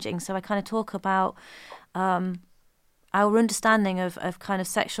changing. So I kind of talk about our understanding of kind of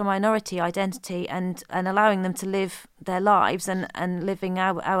sexual minority identity and allowing them to live their lives and living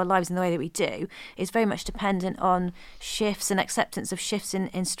our lives in the way that we do is very much dependent on shifts and acceptance of shifts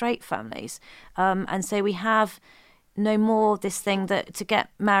in straight families. And so we have no more this thing that to get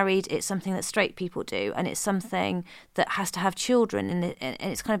married, it's something that straight people do, and it's something that has to have children, and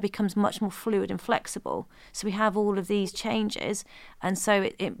it's kind of becomes much more fluid and flexible. So we have all of these changes, and so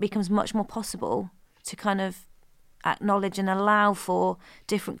it becomes much more possible to kind of acknowledge and allow for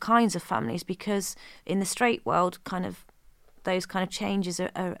different kinds of families, because in the straight world, kind of those kind of changes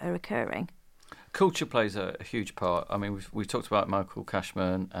are occurring. Culture plays a huge part. I mean, we've talked about Michael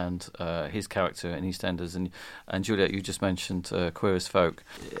Cashman and his character in EastEnders, and Juliet, you just mentioned Queer as Folk.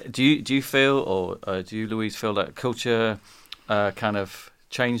 Do you feel, or do you, Louise, feel that culture kind of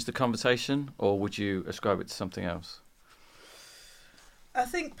changed the conversation, or would you ascribe it to something else? I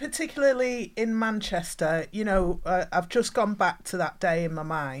think particularly in Manchester, I've just gone back to that day in my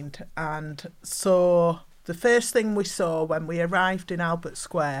mind, and so the first thing we saw when we arrived in Albert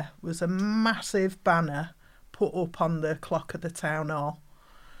Square was a massive banner put up on the clock of the town hall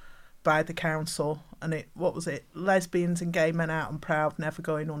by the council, and what was it? Lesbians and gay men out and proud, never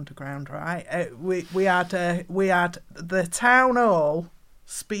going underground. Right? We had the town hall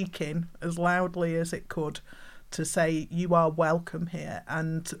speaking as loudly as it could to say you are welcome here,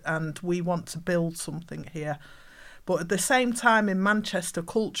 and we want to build something here. But at the same time, in Manchester,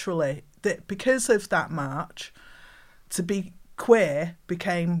 culturally, because of that march, to be queer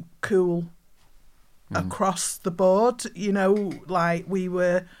became cool across the board. Like we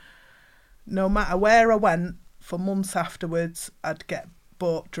were, no matter where I went for months afterwards, I'd get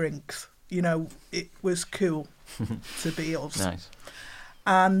bought drinks. It was cool to be us. Nice.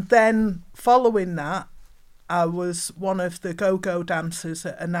 And then following that, I was one of the go-go dancers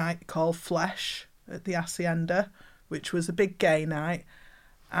at a night called Flesh at the Hacienda, which was a big gay night.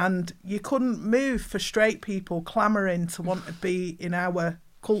 And you couldn't move for straight people clamouring to want to be in our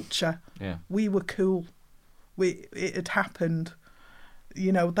culture. Yeah. We were cool. It had happened.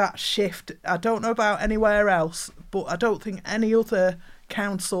 That shift. I don't know about anywhere else, but I don't think any other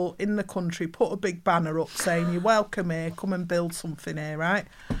council in the country put a big banner up saying you're welcome here, come and build something here, right?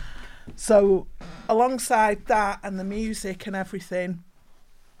 So alongside that and the music and everything,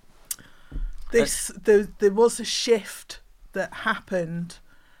 there was a shift that happened,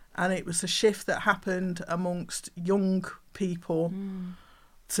 and it was a shift that happened amongst young people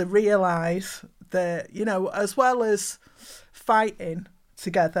to realise that, as well as fighting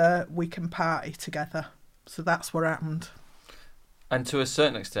together, we can party together. So that's what happened. And to a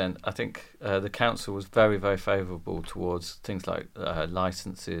certain extent, I think the council was very, very favourable towards things like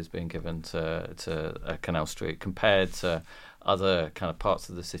licences being given to Canal Street compared to other kind of parts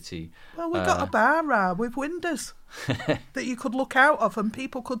of the city. Well, we got a bar with windows that you could look out of and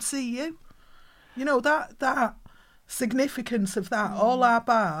people could see you. That significance of that. All our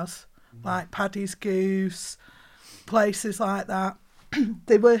bars, like Paddy's Goose, places like that,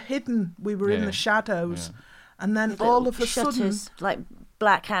 they were hidden. We were in the shadows. Yeah. And then all of a sudden, like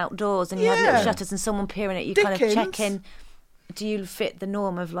black outdoors, and you had little shutters and someone peering at you, kind of checking, do you fit the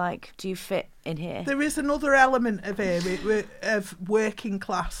norm of do you fit in here? There is another element of here of working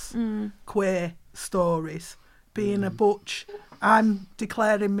class queer stories. Being a butch, I'm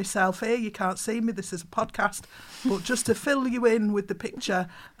declaring myself here. You can't see me. This is a podcast, but just to fill you in with the picture,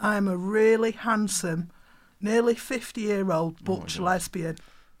 I'm a really handsome, nearly 50-year-old butch lesbian,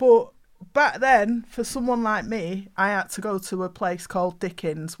 but. Back then, for someone like me, I had to go to a place called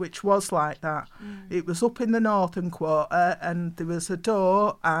Dickens, which was like that. It was up in the northern quarter, and there was a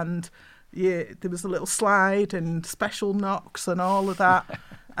door, and there was a little slide and special knocks and all of that.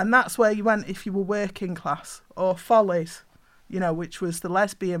 And that's where you went if you were working class, or Follies, which was the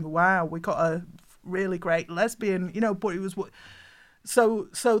lesbian. Wow, we got a really great lesbian, but it was... So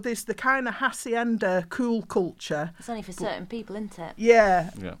there's the kind of hacienda cool culture. It's only for certain people, isn't it?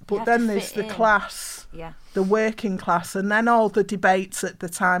 Yeah. But then there's the class, the working class, and then all the debates at the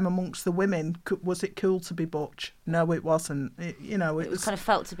time amongst the women. Was it cool to be butch? No, it wasn't. It was kind of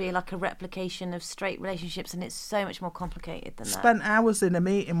felt to be like a replication of straight relationships, and it's so much more complicated than that. Spent hours in a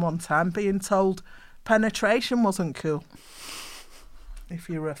meeting one time being told penetration wasn't cool if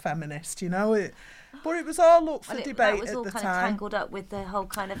you were a feminist, But it was all up for debate at the time. It was all kind of tangled up with the whole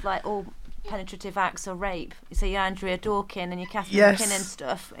kind of like all penetrative acts or rape. So your Andrea Dawkins and your Catherine McKinnon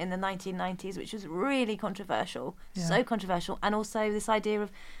stuff in the 1990s, which was really controversial, so controversial, and also this idea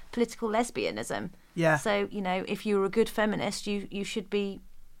of political lesbianism. Yeah. So if you were a good feminist, you should be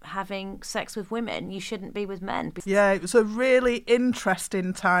having sex with women. You shouldn't be with men. Yeah, it was a really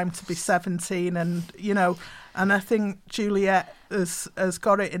interesting time to be 17, and and I think Juliet has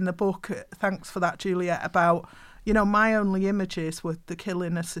got it in the book. Thanks for that, Juliet. About my only images were the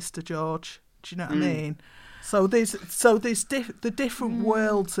killing of Sister George. Do you know what I mean? So there's the different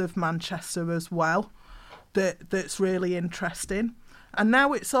worlds of Manchester as well. That's really interesting, and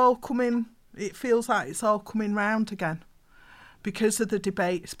now it's all coming. It feels like it's all coming round again, because of the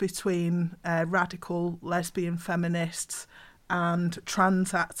debates between radical lesbian feminists and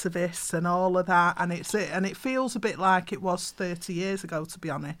trans activists and all of that, and it feels a bit like it was 30 years ago, to be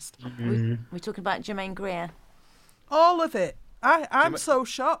honest. We're talking about Germaine Greer. All of it. I'm so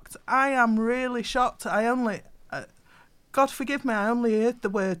shocked. I am really shocked. I only, God forgive me, I only heard the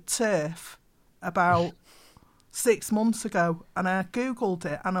word TERF about 6 months ago, and I Googled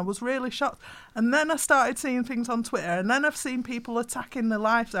it and I was really shocked. And then I started seeing things on Twitter, and then I've seen people attacking the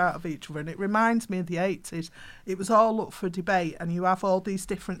lives out of each other, and it reminds me of the 80s. It was all up for debate, and you have all these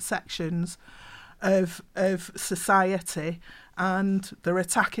different sections of society, and they're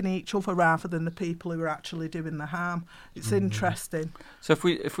attacking each other rather than the people who are actually doing the harm. It's interesting. So if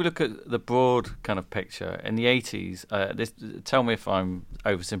we look at the broad kind of picture in the 80s, tell me if I'm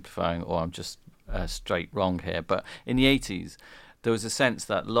oversimplifying or I'm just straight wrong here, but in the 80s there was a sense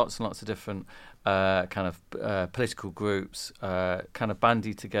that lots and lots of different political groups kind of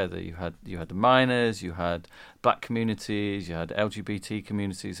bandied together. You had the miners, you had black communities, you had LGBT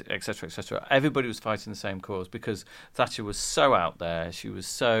communities, etc., etc. Everybody was fighting the same cause because Thatcher was so out there. She was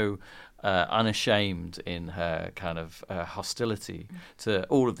so unashamed in her kind of hostility to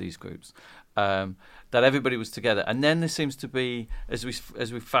all of these groups. That everybody was together, and then there seems to be, as we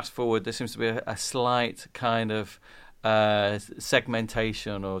fast forward, there seems to be a slight kind of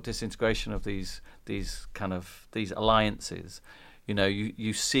segmentation or disintegration of these alliances. You know,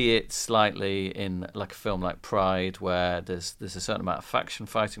 you see it slightly in like a film like Pride, where there's a certain amount of faction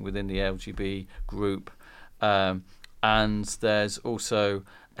fighting within the LGBT group, and there's also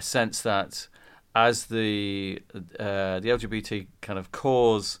a sense that as the LGBT kind of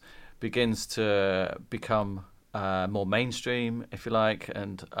cause begins to become more mainstream, if you like,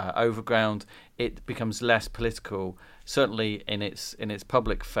 and overground, it becomes less political, certainly in its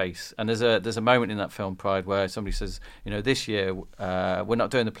public face. And there's a moment in that film Pride where somebody says, you know, this year we're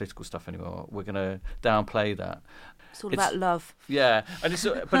not doing the political stuff anymore. We're going to downplay that. It's all about love. Yeah, and it's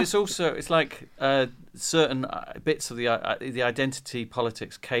like certain bits of the identity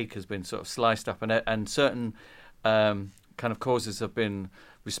politics cake has been sort of sliced up, and certain kind of causes have been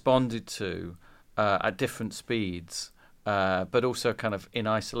responded to at different speeds, but also kind of in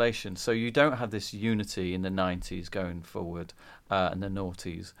isolation. So you don't have this unity in the 90s going forward and the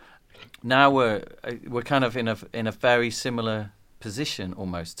noughties. Now we're kind of in a very similar position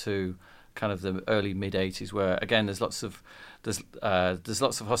almost to kind of the early mid 80s, where again there's lots of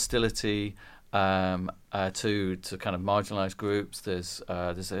hostility to kind of marginalised groups. There's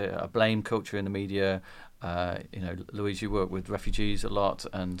a blame culture in the media. Louise, you work with refugees a lot,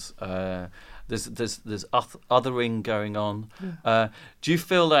 and there's othering going on. Yeah. Do you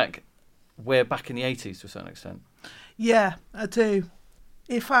feel like we're back in the 80s to a certain extent? Yeah, I do.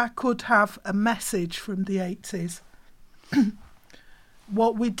 If I could have a message from the 80s,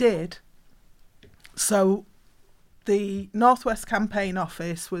 what we did, so the Northwest Campaign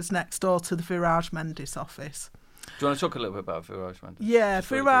office was next door to the Viraj Mendes office. Do you want to talk a little bit about Viraj Mendes? Yeah,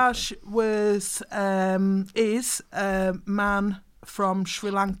 Viraj is a man from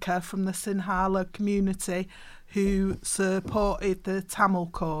Sri Lanka, from the Sinhala community, who supported the Tamil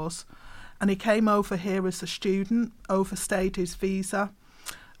cause. And he came over here as a student, overstayed his visa.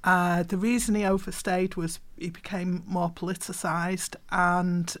 The reason he overstayed was he became more politicised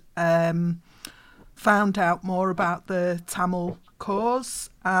and found out more about the Tamil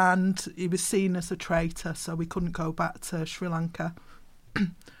cause, and he was seen as a traitor, so we couldn't go back to Sri Lanka.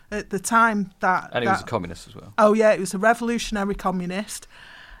 At the time and he was a communist as well. Oh yeah, he was a revolutionary communist,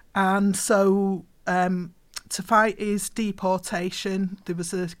 and so to fight his deportation, there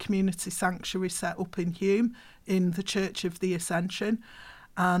was a community sanctuary set up in Hume in the Church of the Ascension,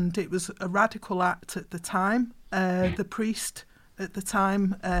 and it was a radical act at the time. The priest at the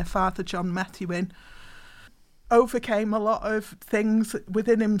time, Father John Methuen, overcame a lot of things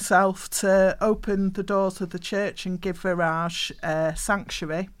within himself to open the doors of the church and give Viraj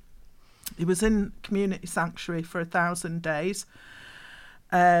sanctuary. He was in community sanctuary for 1,000 days.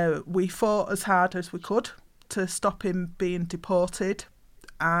 We fought as hard as we could to stop him being deported,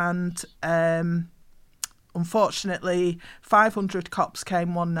 and unfortunately 500 cops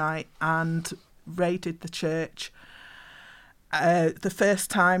came one night and raided the church. The first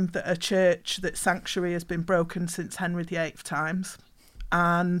time that a church, that sanctuary has been broken since Henry VIII times,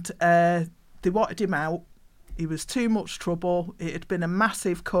 and they wanted him out. He was too much trouble. It had been a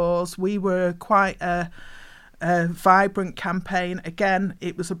massive cause. We were quite a vibrant campaign. Again,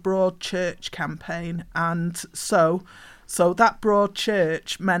 it was a broad church campaign, and so that broad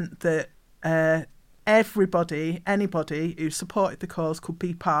church meant that anybody who supported the cause could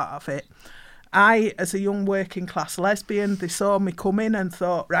be part of it. I, as a young working class lesbian, they saw me coming and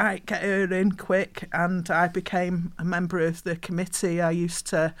thought, right, get her in quick, and I became a member of the committee. I used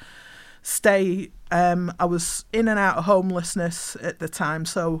to stay, I was in and out of homelessness at the time,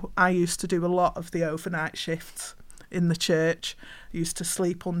 so I used to do a lot of the overnight shifts in the church. I used to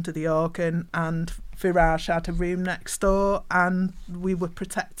sleep under the organ, and Viraj had a room next door, and we were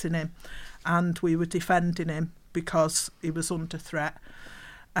protecting him and we were defending him because he was under threat.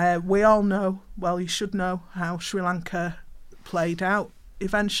 We all know, well, you should know how Sri Lanka played out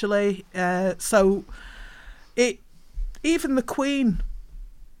eventually. Even the Queen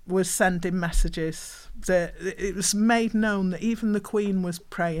was sending messages. It was made known that even the Queen was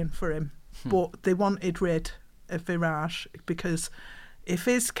praying for him, but they wanted rid of Viraj, because if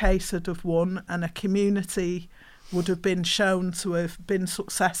his case had have won and a community would have been shown to have been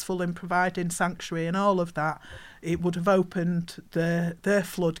successful in providing sanctuary and all of that, it would have opened their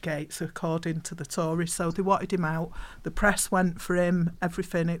floodgates, according to the Tories. So they wanted him out. The press went for him.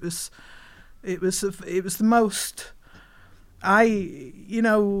 Everything. It was the most. There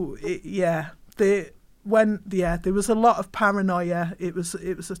was a lot of paranoia. It was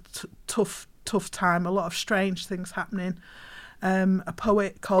a tough time. A lot of strange things happening. A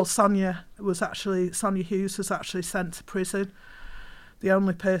poet called Sonia Hughes was actually sent to prison. The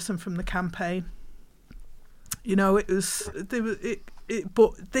only person from the campaign.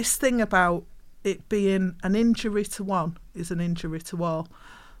 But this thing about it being an injury to one is an injury to all.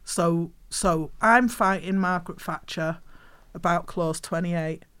 So I'm fighting Margaret Thatcher about Clause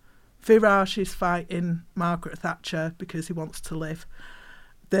 28. Viraj is fighting Margaret Thatcher because he wants to live.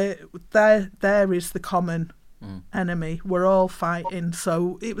 There is the common enemy. We're all fighting.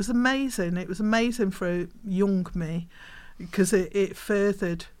 So it was amazing. It was amazing for young me, because it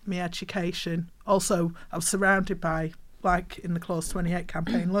furthered my education. Also, I was surrounded by, like in the Clause 28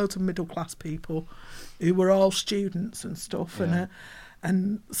 campaign, loads of middle-class people who were all students and stuff. Yeah.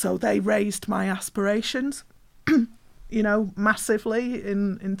 And so they raised my aspirations, massively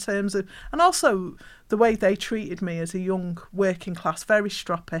in terms of... And also the way they treated me as a young working class, very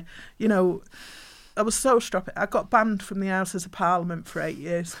stroppy. I was so stroppy. I got banned from the Houses of Parliament for 8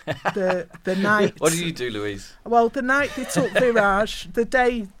 years. The night. What did you do, Louise? Well, the night they took Viraj,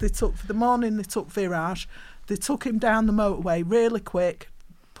 the morning they took Viraj, they took him down the motorway really quick,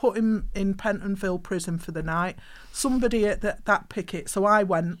 put him in Pentonville prison for the night. Somebody at that picket, so I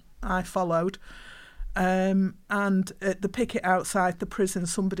followed. And at the picket outside the prison,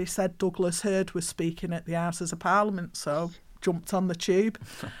 somebody said Douglas Hurd was speaking at the Houses of Parliament, so jumped on the tube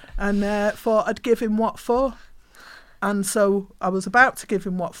and thought I'd give him what for. And so I was about to give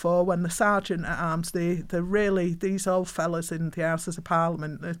him what for when the sergeant at arms, these old fellas in the Houses of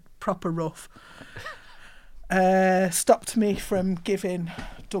Parliament, they're proper rough, stopped me from giving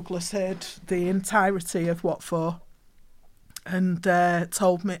Douglas Hurd the entirety of what for, and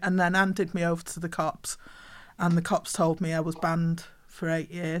told me, and then handed me over to the cops, and the cops told me I was banned for 8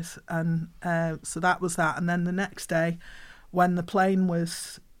 years, and so that was that. And then the next day, when the plane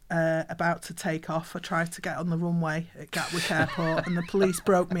was about to take off, I tried to get on the runway at Gatwick Airport and the police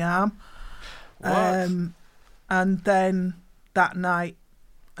broke my arm. And then that night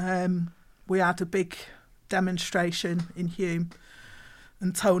we had a big demonstration in Hume,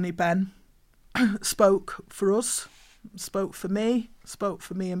 and Tony Benn spoke for us, spoke for me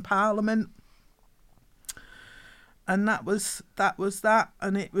in Parliament. And that was that.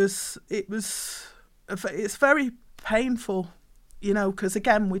 And it's very painful, because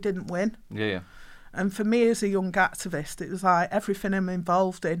again, we didn't win. Yeah. And for me as a young activist, it was like everything I'm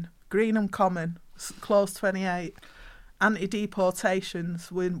involved in, Greenham Common, Clause 28,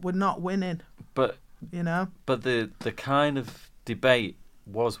 anti-deportations, we're not winning. But the kind of debate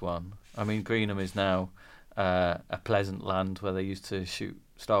was one. I mean, Greenham is now a pleasant land where they used to shoot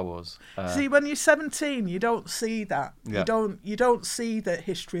Star Wars. See, when you're 17, you don't see that. Yeah. You don't see that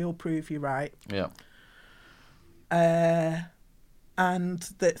history will prove you right. Yeah. And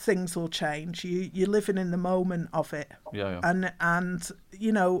that things will change. You're living in the moment of it. Yeah. And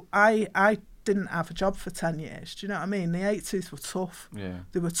I didn't have a job for 10 years. Do you know what I mean? The 80s were tough. Yeah.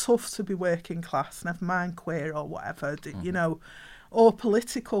 They were tough to be working class, never mind queer or whatever, or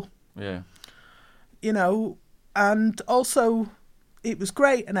political. Yeah. And also it was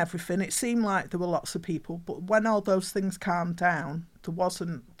great and everything. It seemed like there were lots of people, but when all those things calmed down, there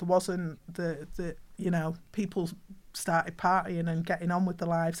wasn't the people started partying and getting on with their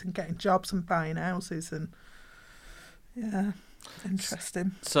lives and getting jobs and buying houses, and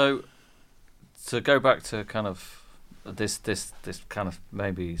interesting. So to go back to kind of this kind of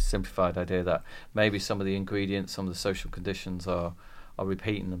maybe simplified idea that maybe some of the ingredients, some of the social conditions are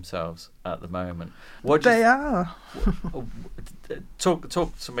repeating themselves at the moment. What they are. Talk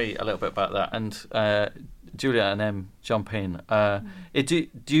to me a little bit about that, and Juliet and Em, jump in. Do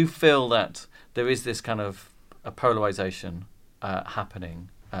you feel that there is this kind of a polarisation happening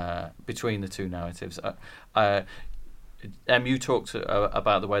between the two narratives? you talked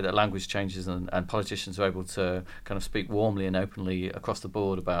about the way that language changes and politicians are able to kind of speak warmly and openly across the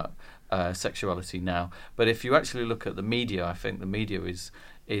board about sexuality now. But if you actually look at the media, I think the media is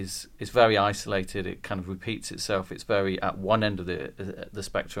very isolated. It kind of repeats itself. It's very at one end of the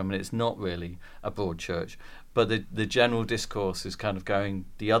spectrum, and it's not really a broad church. But the general discourse is kind of going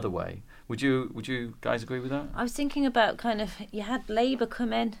the other way. Would you guys agree with that? I was thinking about kind of, you had Labour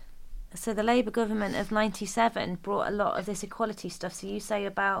come in. So the Labour government of 97 brought a lot of this equality stuff. So you say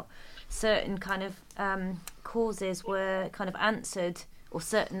about certain kind of causes were kind of answered, or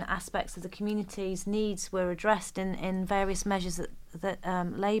certain aspects of the community's needs were addressed in various measures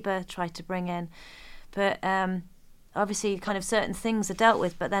that Labour tried to bring in. But obviously kind of certain things are dealt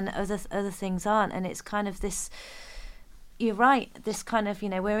with, but then other things aren't. And it's kind of this, you're right, this kind of,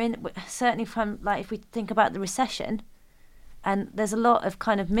 we're in, certainly from, like, if we think about the recession, and there's a lot of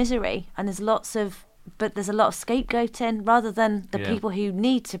kind of misery, and there's a lot of scapegoating rather than the people who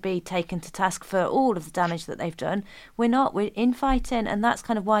need to be taken to task for all of the damage that they've done. We're infighting, and that's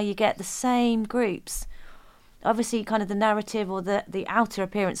kind of why you get the same groups. Obviously, kind of the narrative or the outer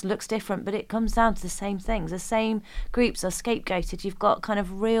appearance looks different, but it comes down to the same things. The same groups are scapegoated. You've got kind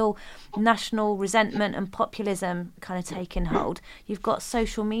of real national resentment and populism kind of taking hold. You've got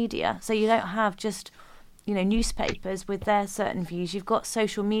social media, so you don't have just newspapers with their certain views. You've got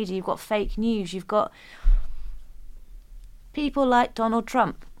social media, you've got fake news, you've got people like Donald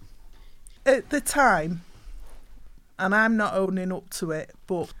Trump. At the time, and I'm not owning up to it,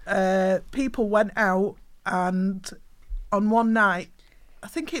 but people went out and on one night, I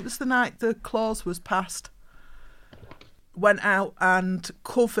think it was the night the clause was passed, went out and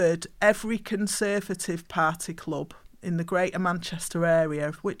covered every Conservative Party club in the Greater Manchester area,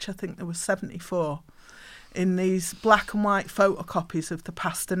 of which I think there was 74. In these black and white photocopies of the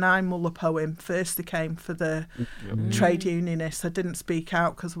Pastor Nine Muller poem. First they came for the trade unionists. I didn't speak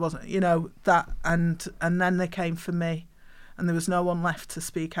out because I wasn't, that, and then they came for me, and there was no one left to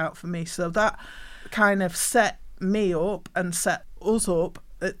speak out for me. So that kind of set me up and set us up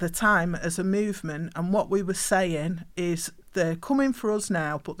at the time as a movement. And what we were saying is, they're coming for us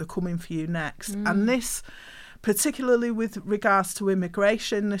now, but they're coming for you next. And this, particularly with regards to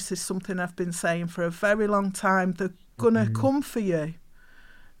immigration, this is something I've been saying for a very long time. They're going to come for you.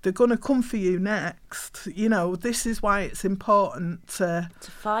 They're going to come for you next. This is why it's important to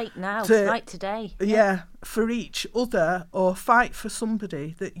fight now, to fight today. Yeah, for each other, or fight for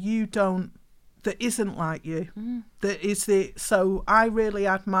somebody that isn't like you. So I really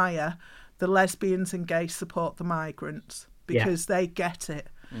admire the lesbians and gays support the migrants, because they get it.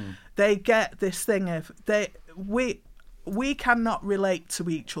 They get this thing of we cannot relate to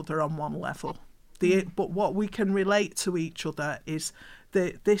each other on one level. But what we can relate to each other is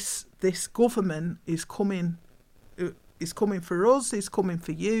that this government is coming for us, is coming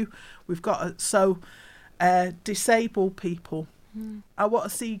for you. We've got disabled people. I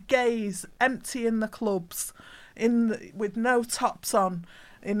want to see gays emptying the clubs with no tops on,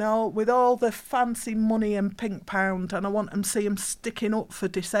 with all the fancy money and pink pound, and I want them to see them sticking up for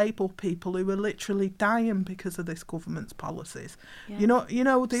disabled people who are literally dying because of this government's policies. Yeah.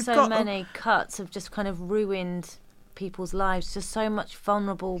 They've so got many cuts have just kind of ruined people's lives. Just so much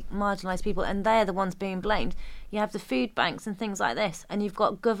vulnerable, marginalised people, and they're the ones being blamed. You have the food banks and things like this, and you've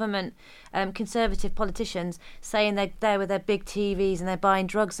got government, Conservative politicians saying they're there with their big TVs and they're buying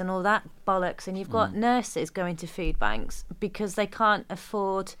drugs and all that bollocks, and you've got nurses going to food banks because they can't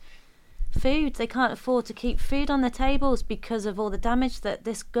afford food. They can't afford to keep food on their tables because of all the damage that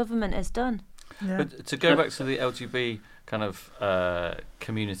this government has done. Yeah. But to go back to the LGBT kind of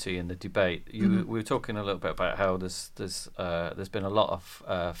community and the debate, we were talking a little bit about how there's been a lot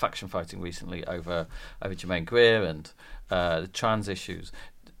of faction fighting recently over Germaine Greer and the trans issues.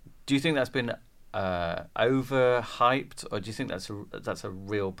 Do you think that's been overhyped, or do you think that's a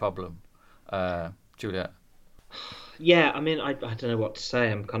real problem, Juliet? Yeah, I mean, I don't know what to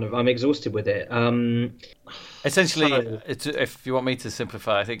say. I'm exhausted with it. Essentially, if you want me to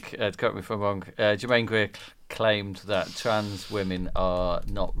simplify, I think, correct me if I'm wrong, Germaine Greer claimed that trans women are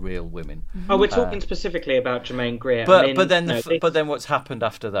not real women. Oh, we're talking specifically about Germaine Greer. But then what's happened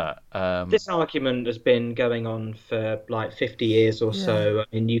after that? This argument has been going on for like 50 years or so. I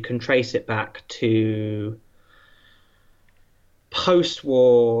mean, you can trace it back to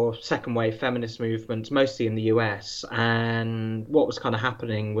post-war second wave feminist movements, mostly in the US, and what was kind of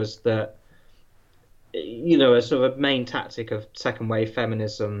happening was that, a sort of main tactic of second wave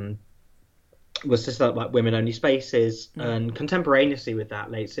feminism was to start like women-only spaces, and contemporaneously with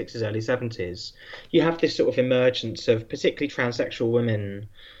that, late 60s, early 70s, you have this sort of emergence of particularly transsexual women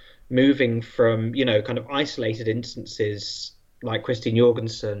moving from, kind of isolated instances like Christine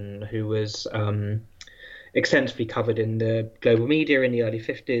Jorgensen, who was extensively covered in the global media in the early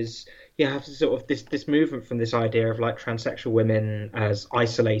 50s. You have sort of this movement from this idea of like transsexual women as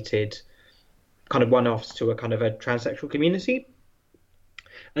isolated kind of one-offs to a kind of a transsexual community.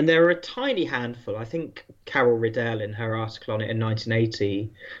 And there are a tiny handful. I think Carol Riddell, in her article on it in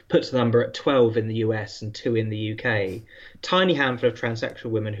 1980, puts the number at 12 in the US and 2 in the UK. Tiny handful of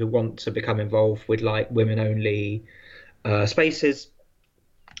transsexual women who want to become involved with like women-only spaces,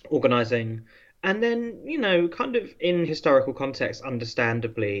 organising. And then, kind of in historical context,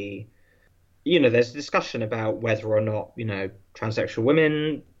 understandably, there's a discussion about whether or not, transsexual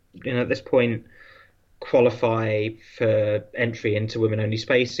women, at this point, qualify for entry into women-only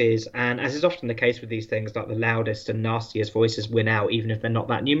spaces. And as is often the case with these things, like the loudest and nastiest voices win out, even if they're not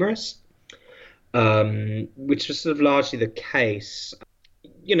that numerous, which was sort of largely the case.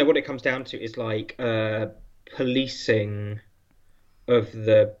 What it comes down to is like policing of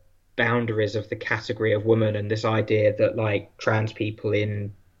the boundaries of the category of woman, and this idea that like trans people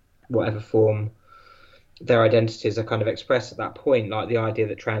in whatever form their identities are kind of expressed at that point, like the idea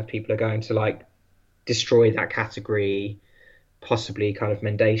that trans people are going to like destroy that category, possibly kind of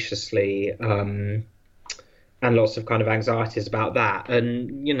mendaciously, and lots of kind of anxieties about that.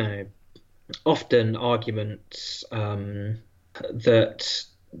 And, often arguments that,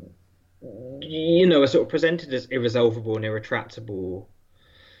 are sort of presented as irresolvable and irretractable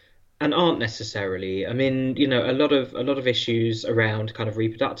and aren't necessarily. I mean, a lot of issues around kind of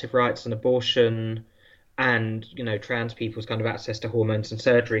reproductive rights and abortion and, trans people's kind of access to hormones and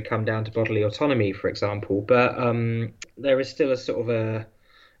surgery come down to bodily autonomy, for example. But there is still a sort of a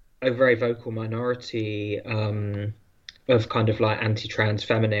very vocal minority of kind of like anti-trans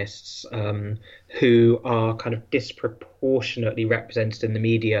feminists who are kind of disproportionately represented in the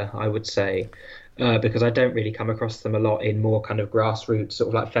media, I would say, because I don't really come across them a lot in more kind of grassroots sort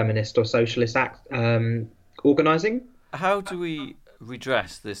of like feminist or socialist organising. How do we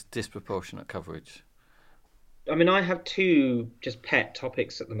redress this disproportionate coverage? I mean, I have two just pet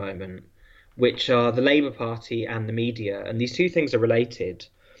topics at the moment, which are the Labour Party and the media, and these two things are related.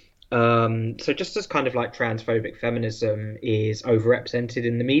 So just as kind of like transphobic feminism is overrepresented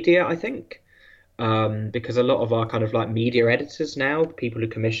in the media, I think, because a lot of our kind of like media editors now, people who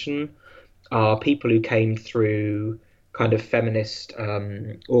commission, are people who came through kind of feminist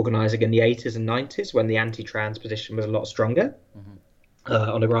organising in the 80s and 90s when the anti-trans position was a lot stronger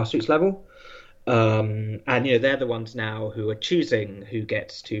on a grassroots level. And, they're the ones now who are choosing who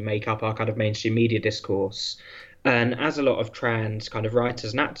gets to make up our kind of mainstream media discourse. And as a lot of trans kind of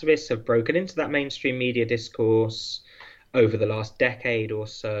writers and activists have broken into that mainstream media discourse over the last decade or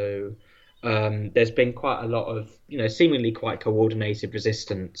so, there's been quite a lot of, seemingly quite coordinated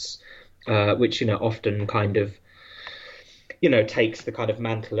resistance, which, often kind of, takes the kind of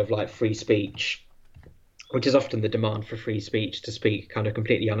mantle of like free speech, which is often the demand for free speech to speak kind of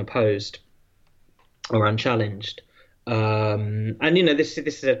completely unopposed or unchallenged. And this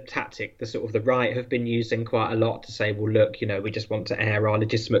is a tactic the sort of the right have been using quite a lot to say, well, look, we just want to air our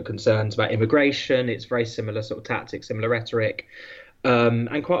legitimate concerns about immigration. It's very similar sort of tactic, similar rhetoric,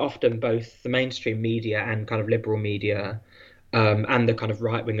 and quite often both the mainstream media and kind of liberal media, and the kind of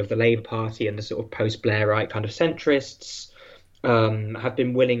right wing of the Labour Party and the sort of post-Blairite kind of centrists have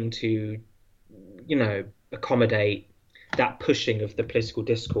been willing to accommodate that pushing of the political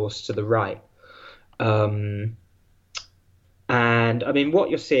discourse to the right. And I mean, what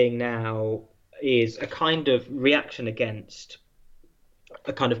you're seeing now is a kind of reaction against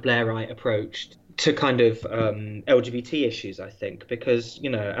a kind of Blairite approach to kind of LGBT issues, I think, because,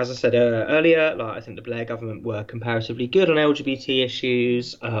 as I said earlier, like I think the Blair government were comparatively good on LGBT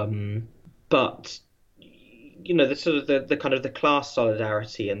issues, but the sort of the kind of the class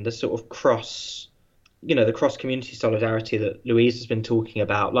solidarity and the sort of the cross community solidarity that Louise has been talking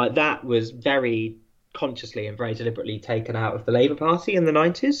about, like that was very consciously and very deliberately taken out of the Labour Party in the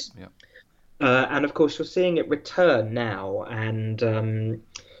 90s. Yeah. And of course, you're seeing it return now. And,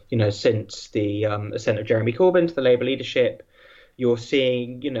 since the ascent of Jeremy Corbyn to the Labour leadership, you're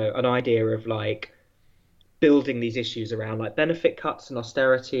seeing, an idea of like building these issues around like benefit cuts and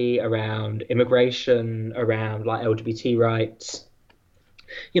austerity, around immigration, around like LGBT rights,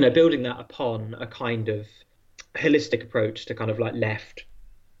 building that upon a kind of holistic approach to kind of like left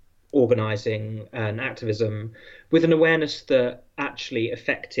organising and activism, with an awareness that actually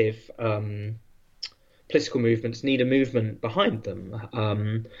effective political movements need a movement behind them.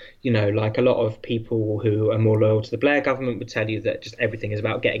 Like a lot of people who are more loyal to the Blair government would tell you that just everything is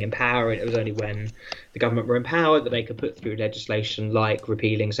about getting in power, and it was only when the government were in power that they could put through legislation like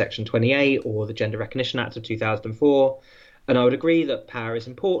repealing Section 28 or the Gender Recognition Act of 2004. And I would agree that power is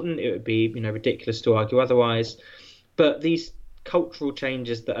important. It would be, ridiculous to argue otherwise. But these cultural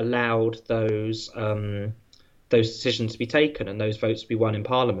changes that allowed those decisions to be taken and those votes to be won in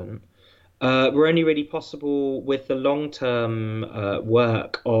Parliament were only really possible with the long-term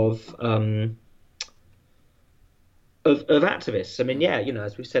work of activists. I mean,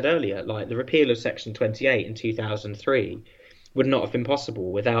 as we said earlier, like the repeal of Section 28 in 2003 would not have been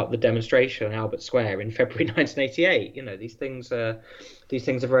possible without the demonstration on Albert Square in February 1988. These things are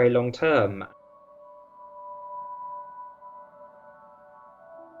very long-term.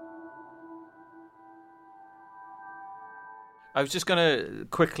 I was just going to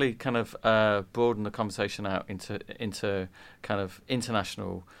quickly kind of broaden the conversation out into kind of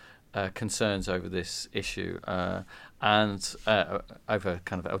international concerns over this issue and over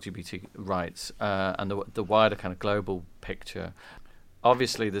kind of LGBT rights and the wider kind of global picture.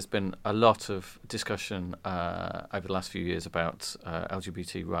 Obviously, there's been a lot of discussion over the last few years about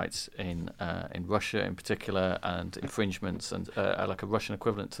LGBT rights in Russia in particular, and infringements and like a Russian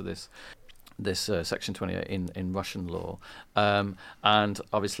equivalent to this Section 28 in Russian law, and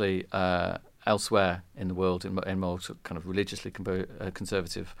obviously elsewhere in the world in more kind of religiously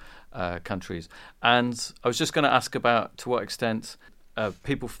conservative countries. And I was just going to ask about to what extent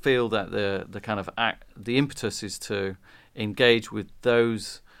people feel that the kind of the impetus is to engage with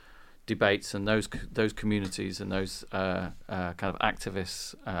those debates and those communities and those kind of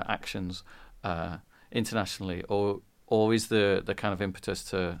activists' actions internationally, or is the kind of impetus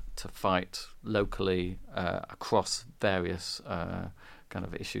to fight locally across various kind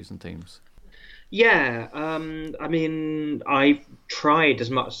of issues and themes? Yeah, I mean, I've tried as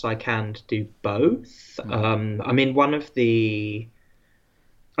much as I can to do both. I mean, one of the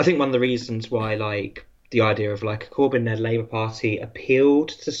reasons why, like, the idea of like a Corbyn-led Labour Party appealed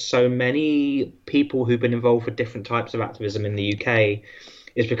to so many people who've been involved with different types of activism in the UK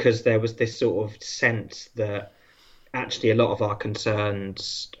is because there was this sort of sense that actually a lot of our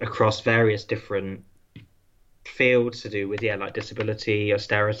concerns across various different fields to do with like disability,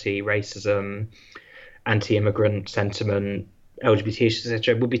 austerity, racism, anti-immigrant sentiment, LGBT issues,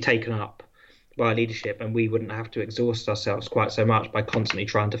 etc., would be taken up by leadership, and we wouldn't have to exhaust ourselves quite so much by constantly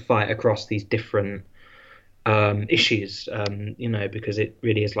trying to fight across these different issues, because it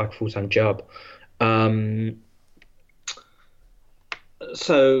really is like a full-time job.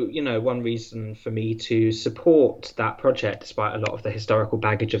 So, one reason for me to support that project, despite a lot of the historical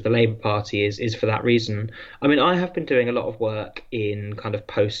baggage of the Labour Party, is for that reason. I mean, I have been doing a lot of work in kind of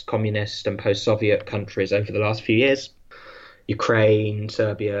post-communist and post-Soviet countries over the last few years. Ukraine,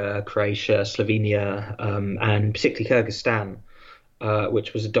 Serbia, Croatia, Slovenia, and particularly Kyrgyzstan,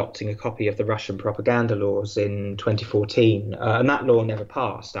 which was adopting a copy of the Russian propaganda laws in 2014. And that law never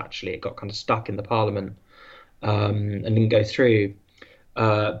passed, actually. It got kind of stuck in the parliament and didn't go through.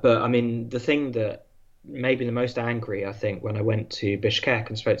 But I mean, the thing that made me the most angry, I think, when I went to Bishkek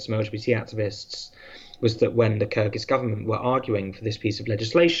and spoke to some LGBT activists, was that when the Kyrgyz government were arguing for this piece of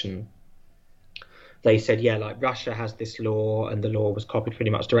legislation, they said, like Russia has this law, and the law was copied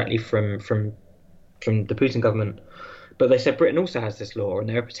pretty much directly from the Putin government. But they said Britain also has this law, and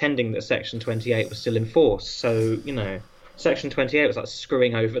they were pretending that Section 28 was still in force. So, Section 28 was like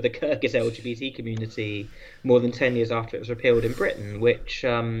screwing over the Kyrgyz LGBT community more than 10 years after it was repealed in Britain, which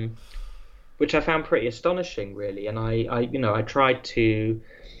I found pretty astonishing, really. And I tried to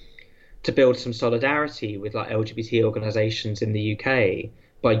build some solidarity with like LGBT organisations in the UK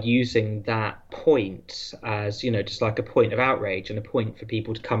by using that point as, just like a point of outrage and a point for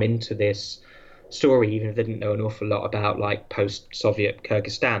people to come into this story, even if they didn't know an awful lot about like post-Soviet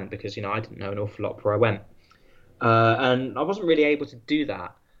Kyrgyzstan, because, I didn't know an awful lot before I went. And I wasn't really able to do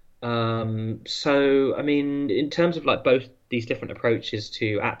that. So, I mean, in terms of like both these different approaches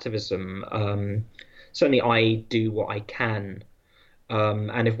to activism, certainly I do what I can.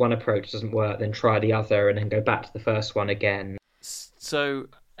 And if one approach doesn't work, then try the other and then go back to the first one again. So,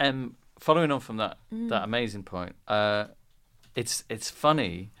 following on from that amazing point, it's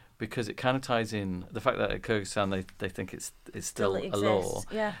funny because it kind of ties in the fact that at Kyrgyzstan they think it's still a law.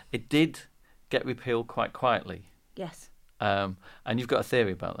 Yeah. It did get repealed quite quietly. Yes. And you've got a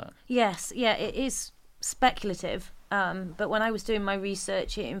theory about that? Yes. Yeah, it is speculative. But when I was doing my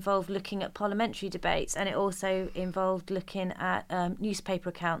research, it involved looking at parliamentary debates, and it also involved looking at newspaper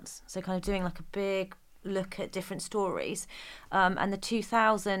accounts. So kind of doing like a big look at different stories. And the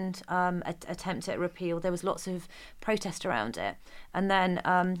 2000 attempt at repeal, there was lots of protest around it. And then...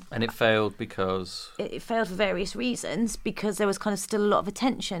 and it failed because... It failed for various reasons, because there was kind of still a lot of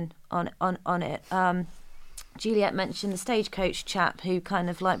attention on it. Juliet mentioned the Stagecoach chap who kind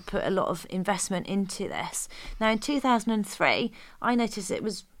of like put a lot of investment into this. Now, in 2003, I noticed it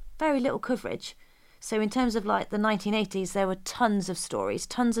was very little coverage. So in terms of like the 1980s, there were tons of stories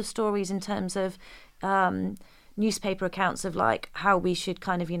in terms of newspaper accounts of like how we should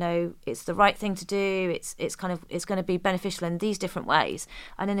kind of, it's the right thing to do. It's going to be beneficial in these different ways.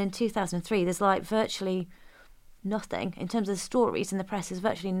 And then in 2003, there's like virtually nothing in terms of the stories in the press. Is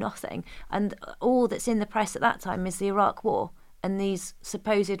virtually nothing, and all that's in the press at that time is the Iraq War and these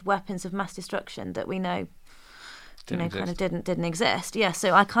supposed weapons of mass destruction that we know didn't exist. Yeah,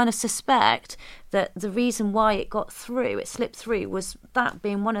 so I kind of suspect that the reason why it slipped through, was that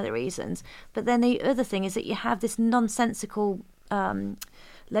being one of the reasons. But then the other thing is that you have this nonsensical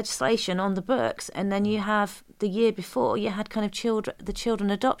legislation on the books, and then you have the year before you had kind of the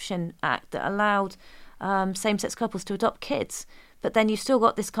Children Adoption Act that allowed same-sex couples to adopt kids, but then you've still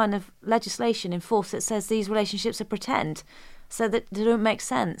got this kind of legislation in force that says these relationships are pretend, so that they don't make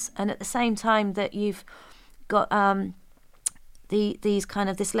sense. And at the same time that you've got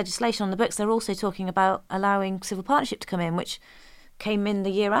this legislation on the books, they're also talking about allowing civil partnership to come in, which came in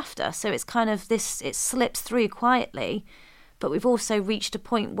the year after. So it's kind of this, it slips through quietly, but we've also reached a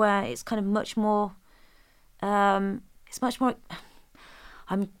point where it's kind of much more. I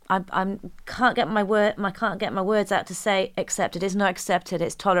can't get my words out to say accepted. It's not accepted.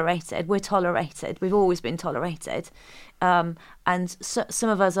 It's tolerated. We're tolerated. We've always been tolerated, and some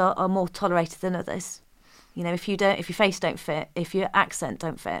of us are more tolerated than others. If your face don't fit, if your accent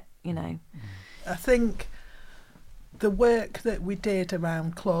don't fit, I think the work that we did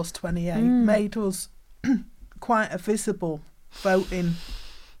around Clause 28 made us quite a visible voting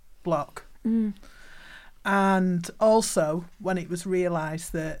bloc. And also when it was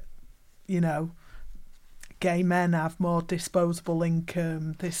realised that, gay men have more disposable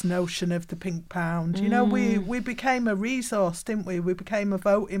income, this notion of the pink pound, we became a resource, didn't we? We became a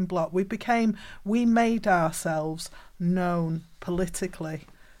voting bloc. We made ourselves known politically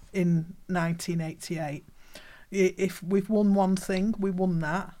in 1988. If we've won one thing, we won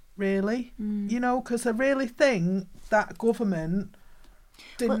that, really. Because I really think that government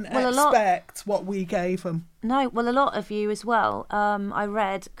didn't expect what we gave them. No, well, a lot of you as well, I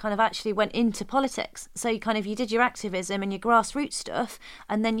read, kind of actually went into politics. So you did your activism and your grassroots stuff,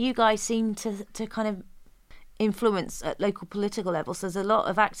 and then you guys seemed to kind of influence at local political levels. So there's a lot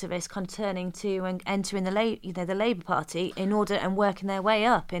of activists kind of turning to and entering the Labour Party and working their way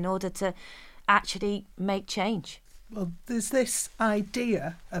up in order to actually make change. Well, there's this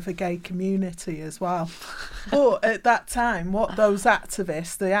idea of a gay community as well. But at that time, what those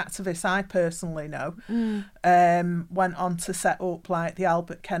activists, the activists I personally know, went on to set up like the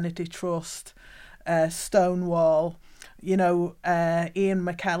Albert Kennedy Trust, Stonewall. Ian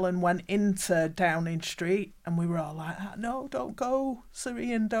McKellen went into Downing Street, and we were all like, no, don't go, Sir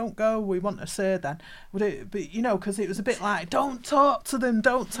Ian, don't go. We want to Sir then. But because it was a bit like, don't talk to them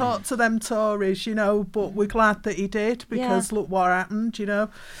Tories, but we're glad that he did, because look what happened,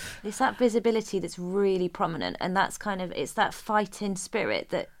 It's that visibility that's really prominent, and that's it's that fighting spirit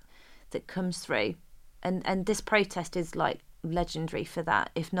that comes through. And this protest is like legendary for that,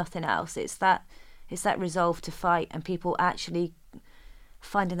 if nothing else. It's that resolve to fight, and people actually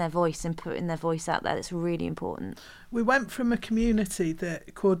finding their voice and putting their voice out there. That's really important. We went from a community that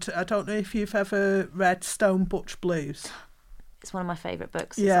I don't know if you've ever read Stone Butch Blues. It's one of my favourite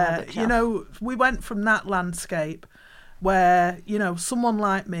books. Yeah, we went from that landscape where, someone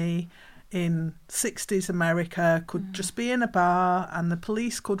like me in 60s America could just be in a bar and the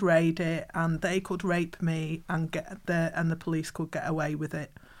police could raid it and they could rape me and the police could get away with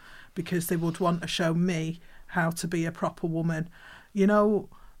it, because they would want to show me how to be a proper woman.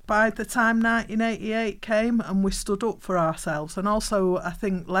 By the time 1988 came and we stood up for ourselves, and also I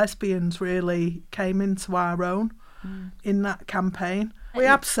think lesbians really came into our own in that campaign. We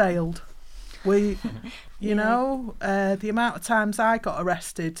abseiled. The amount of times I got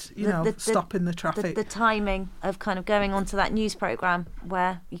arrested, stopping the traffic. The timing of kind of going onto that news programme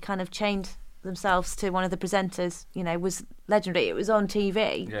where you kind of chained themselves to one of the presenters, was legendary. It was on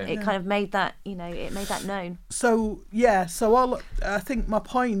TV. It kind of made that, it made that known. So I think my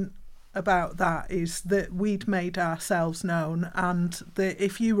point about that is that we'd made ourselves known, and that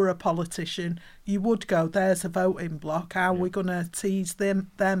if you were a politician, you would go, there's a voting bloc, how are we going to tease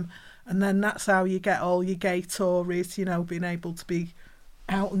them? And then that's how you get all your gay Tories, being able to be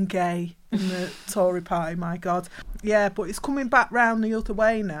out and gay in the Tory party, my God. Yeah, but it's coming back round the other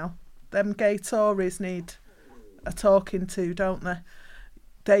way now. Them gay Tories need a talking to, don't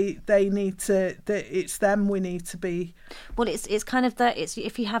they? They need to. It's them we need to be. Well, it's kind of that. It's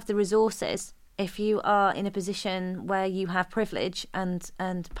if you have the resources, if you are in a position where you have privilege and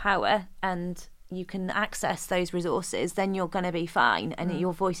power, and you can access those resources, then you're going to be fine, and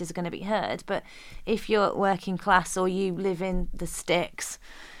your voices are going to be heard. But if you're working class or you live in the sticks,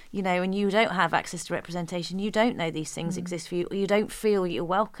 you know, and you don't have access to representation, you don't know these things exist for you, or you don't feel you're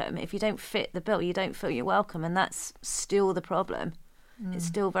welcome. If you don't fit the bill, you don't feel you're welcome, and that's still the problem. It's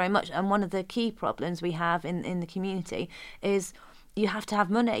still very much, and one of the key problems we have in the community is you have to have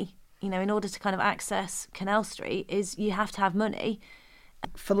money. You know, in order to kind of access Canal Street, is you have to have money.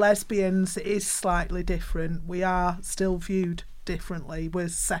 For lesbians, it is slightly different. We are still viewed differently. We're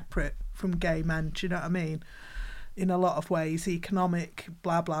separate from gay men, do you know what I mean? In a lot of ways, economic,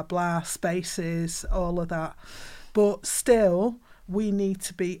 blah, blah, blah, spaces, all of that. But still, we need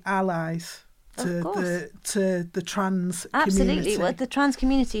to be allies to the trans Absolutely. community. Well, the trans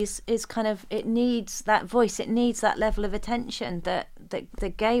community is kind of, it needs that voice, it needs that level of attention that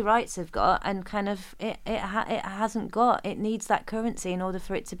gay rights have got, and kind of it hasn't got. It needs that currency in order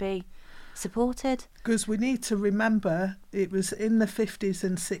for it to be supported. Because we need to remember, it was in the 50s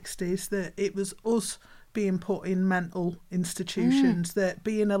and 60s that it was us being put in mental institutions, that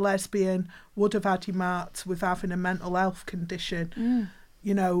being a lesbian would have had you marked with having a mental health condition,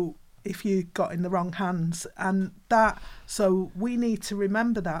 you know, if you got in the wrong hands. And that, so we need to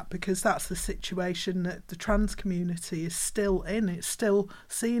remember that, because that's the situation that the trans community is still in. It's still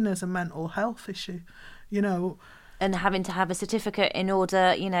seen as a mental health issue, you know. And having to have a certificate in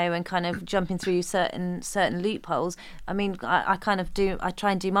order, you know, and kind of jumping through certain loopholes. I mean, I try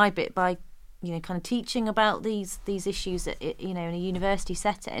and do my bit by, you know, kind of teaching about these issues at, you know, in a university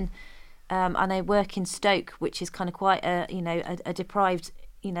setting. And I work in Stoke, which is kind of quite a, you know, a deprived,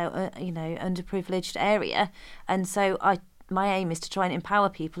 underprivileged area, and so my aim is to try and empower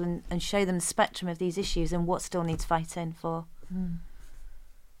people and show them the spectrum of these issues and what still needs fighting for.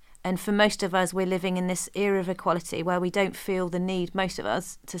 And for most of us, we're living in this era of equality where we don't feel the need, most of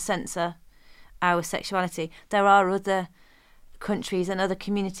us, to censor our sexuality. There are other countries and other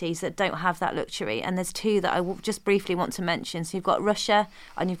communities that don't have that luxury, and there's two that I will just briefly want to mention. So you've got Russia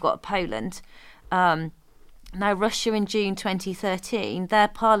and you've got Poland. Now, Russia in June 2013, their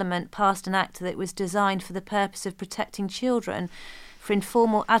parliament passed an act that was designed for the purpose of protecting children for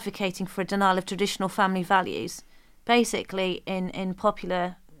informal advocating for a denial of traditional family values. Basically, in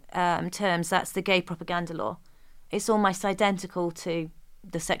popular terms, that's the gay propaganda law. It's almost identical to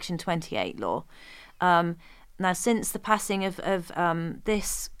the Section 28 law. Now, since the passing of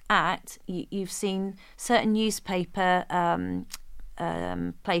this act, you've seen certain newspaper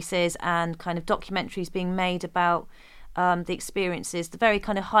places and kind of documentaries being made about the experiences, the very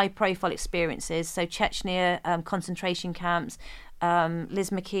kind of high-profile experiences. So Chechnya, concentration camps, Liz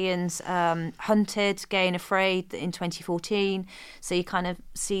McKeon's Hunted, Gay and Afraid in 2014. So you kind of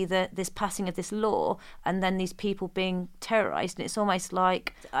see this passing of this law and then these people being terrorised. And it's almost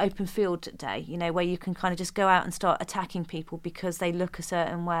like open field day, you know, where you can kind of just go out and start attacking people because they look a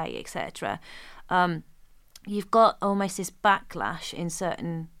certain way, etc. You've got almost this backlash in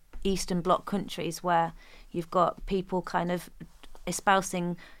certain Eastern Bloc countries where you've got people kind of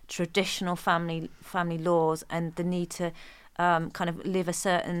espousing traditional family laws and the need to kind of live a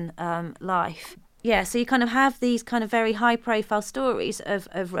certain life. Yeah, so you kind of have these kind of very high-profile stories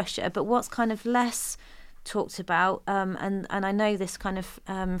of Russia, but what's kind of less talked about, and I know this kind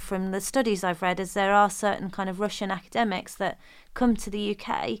of from the studies I've read, is there are certain kind of Russian academics that come to the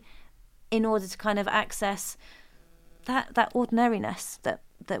UK in order to kind of access that ordinariness that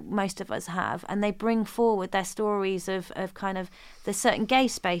most of us have, and they bring forward their stories of kind of there's certain gay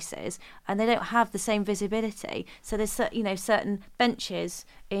spaces and they don't have the same visibility. So there's certain benches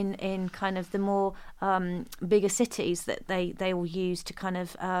in kind of the more bigger cities that they will use to kind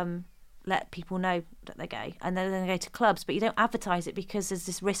of let people know that they're gay, and then they go to clubs, but you don't advertise it because there's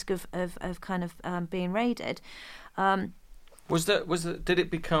this risk of kind of being raided. Did it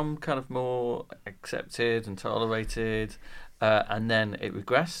become kind of more accepted and tolerated, and then it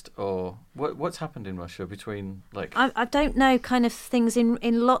regressed, or what's happened in Russia between like? I don't know kind of things in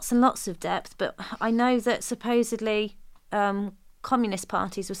lots and lots of depth, but I know that supposedly communist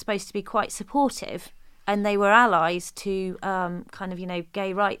parties were supposed to be quite supportive, and they were allies to kind of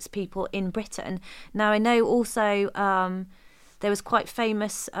gay rights people in Britain. Now I know also. There was quite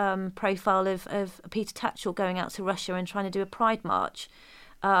famous profile of Peter Tatchell going out to Russia and trying to do a pride march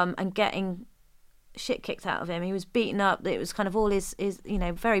and getting shit kicked out of him. He was beaten up. It was kind of all his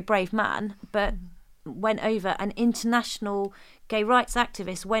very brave man, but went over. An international gay rights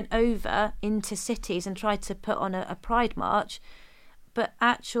activist went over into cities and tried to put on a pride march, but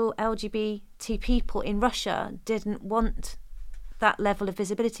actual LGBT people in Russia didn't want that level of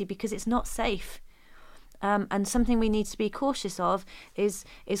visibility because it's not safe. And something we need to be cautious of is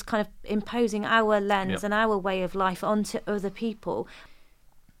kind of imposing our lens and our way of life onto other people.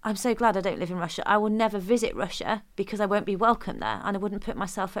 I'm so glad I don't live in Russia. I will never visit Russia because I won't be welcome there, and I wouldn't put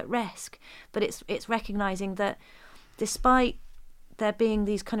myself at risk. But it's recognising that despite there being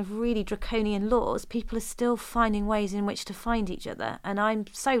these kind of really draconian laws, people are still finding ways in which to find each other. And I'm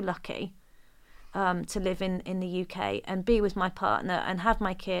so lucky to live in the UK and be with my partner and have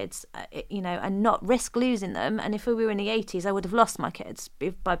my kids, and not risk losing them. And if we were in the 80s, I would have lost my kids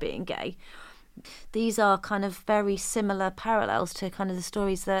by being gay. These are kind of very similar parallels to kind of the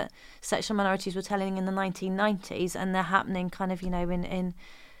stories that sexual minorities were telling in the 1990s, and they're happening kind of, in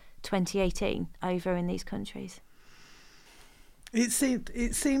 2018 over in these countries. It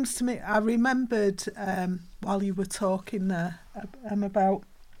seems to me, I remembered while you were talking there about,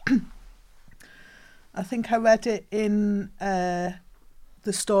 I think I read it in the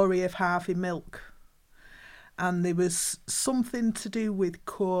story of Harvey Milk, and there was something to do with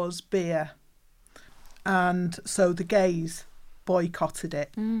Coors beer. And so the gays boycotted it.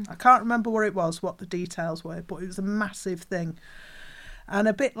 I can't remember what the details were, but it was a massive thing. And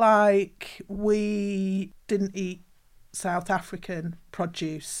a bit like we didn't eat South African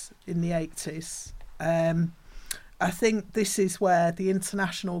produce in the 80s, I think this is where the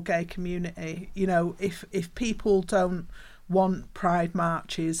international gay community, if people don't want pride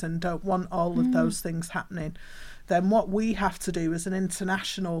marches and don't want all of those things happening, then what we have to do as an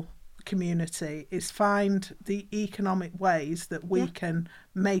international community is find the economic ways that we can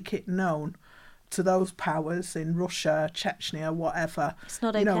make it known to those powers in Russia, Chechnya, whatever. It's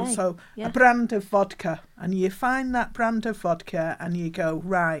not okay. So a brand of vodka, and you find that brand of vodka and you go,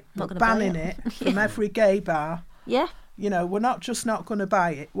 right, we're banning it from every gay bar. Yeah. We're not going to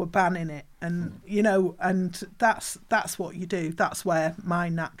buy it, we're banning it. And, and that's what you do. That's where my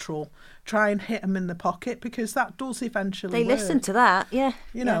natural, try and hit them in the pocket, because that does eventually work. Listen to that, yeah.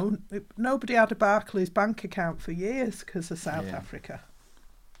 Nobody had a Barclays bank account for years because of South Africa.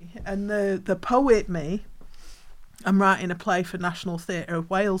 And the poet me, I'm writing a play for National Theatre of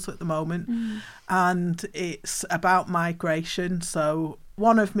Wales at the moment, and it's about migration. So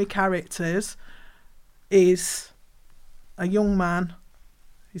one of my characters is a young man.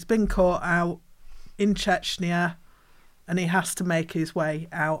 He's been caught out in Chechnya, and he has to make his way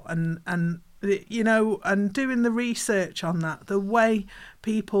out. And doing the research on that, the way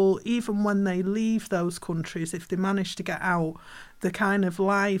people, even when they leave those countries, if they manage to get out, the kind of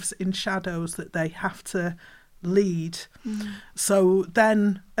lives in shadows that they have to lead. So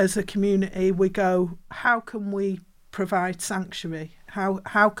then, as a community, we go, how can we provide sanctuary?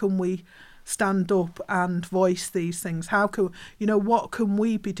 How can we stand up and voice these things? How can what can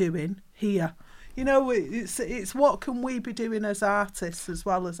we be doing here? It's what can we be doing as artists as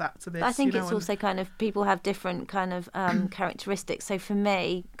well as activists. I think it's also kind of, people have different kind of characteristics. So for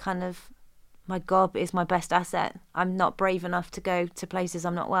me, kind of, my gob is my best asset. I'm not brave enough to go to places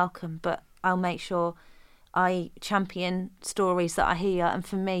I'm not welcome, but I'll make sure I champion stories that I hear. And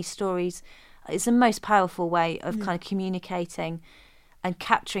for me, stories is the most powerful way of kind of communicating and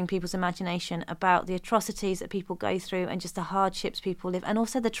capturing people's imagination about the atrocities that people go through and just the hardships people live, and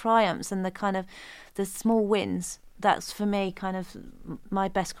also the triumphs and the kind of the small wins. That's for me kind of my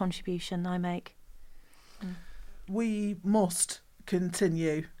best contribution I make. We must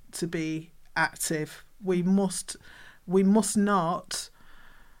continue to be active. We must not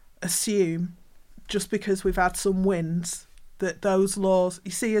assume just because we've had some wins that those laws,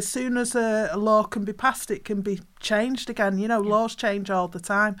 you see, as soon as a law can be passed, it can be changed again. Laws change all the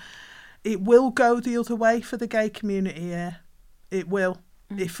time. It will go the other way for the gay community here. It will.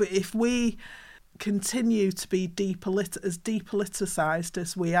 If we continue to be as depoliticised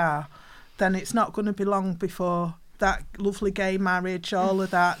as we are, then it's not going to be long before that lovely gay marriage, all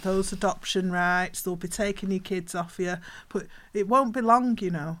of that, those adoption rights, they'll be taking your kids off you. But it won't be long,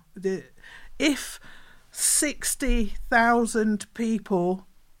 If 60,000 people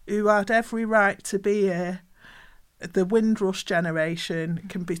who had every right to be here, the Windrush generation,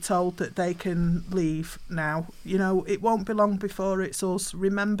 can be told that they can leave now. It won't be long before it's us.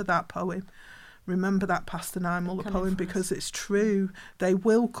 Remember that poem. Remember that Pastor Nimuller poem, because it's true. They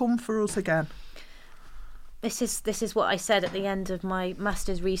will come for us again. This is what I said at the end of my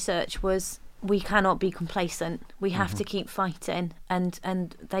master's research was, we cannot be complacent. We have to keep fighting,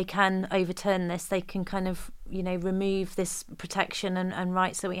 and they can overturn this. They can kind of, remove this protection and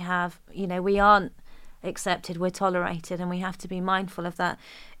rights that we have. We aren't accepted, we're tolerated, and we have to be mindful of that.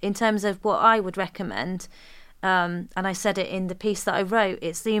 In terms of what I would recommend, and I said it in the piece that I wrote,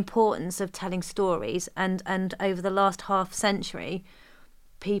 it's the importance of telling stories, and over the last half century,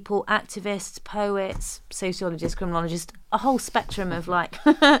 people, activists, poets, sociologists, criminologists, a whole spectrum of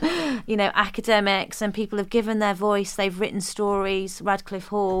academics, and people have given their voice. They've written stories. Radcliffe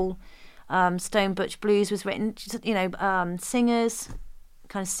Hall, Stone Butch Blues was written. Singers,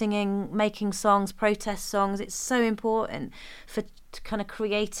 kind of singing, making songs, protest songs. It's so important for kind of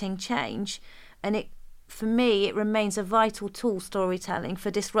creating change, and for me, it remains a vital tool, storytelling, for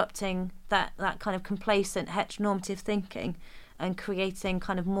disrupting that kind of complacent, heteronormative thinking, and creating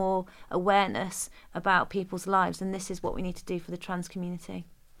kind of more awareness about people's lives. And this is what we need to do for the trans community.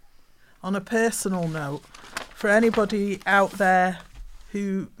 On a personal note, for anybody out there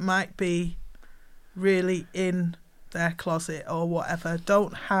who might be really in their closet or whatever,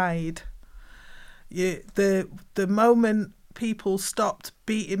 don't hide. The moment people stopped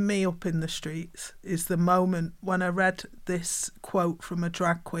beating me up in the streets is the moment when I read this quote from a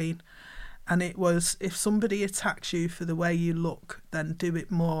drag queen. And it was, if somebody attacks you for the way you look, then do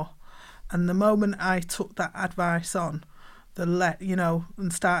it more. And the moment I took that advice on,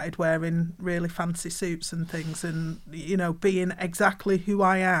 and started wearing really fancy suits and things, and, being exactly who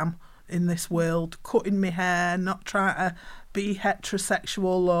I am in this world, cutting my hair, not trying to be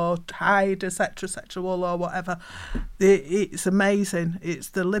heterosexual or hide as heterosexual or whatever. It's amazing. It's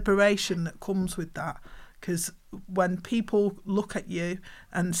the liberation that comes with that. Because when people look at you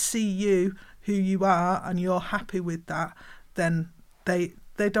and see you, who you are, and you're happy with that, then they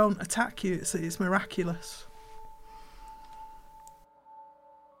don't attack you. It's miraculous.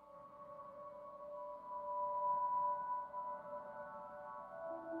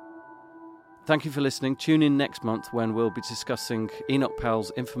 Thank you for listening. Tune in next month when we'll be discussing Enoch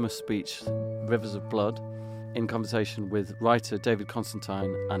Powell's infamous speech, Rivers of Blood, in conversation with writer David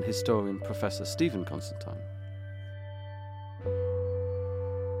Constantine and historian Professor Stephen Constantine.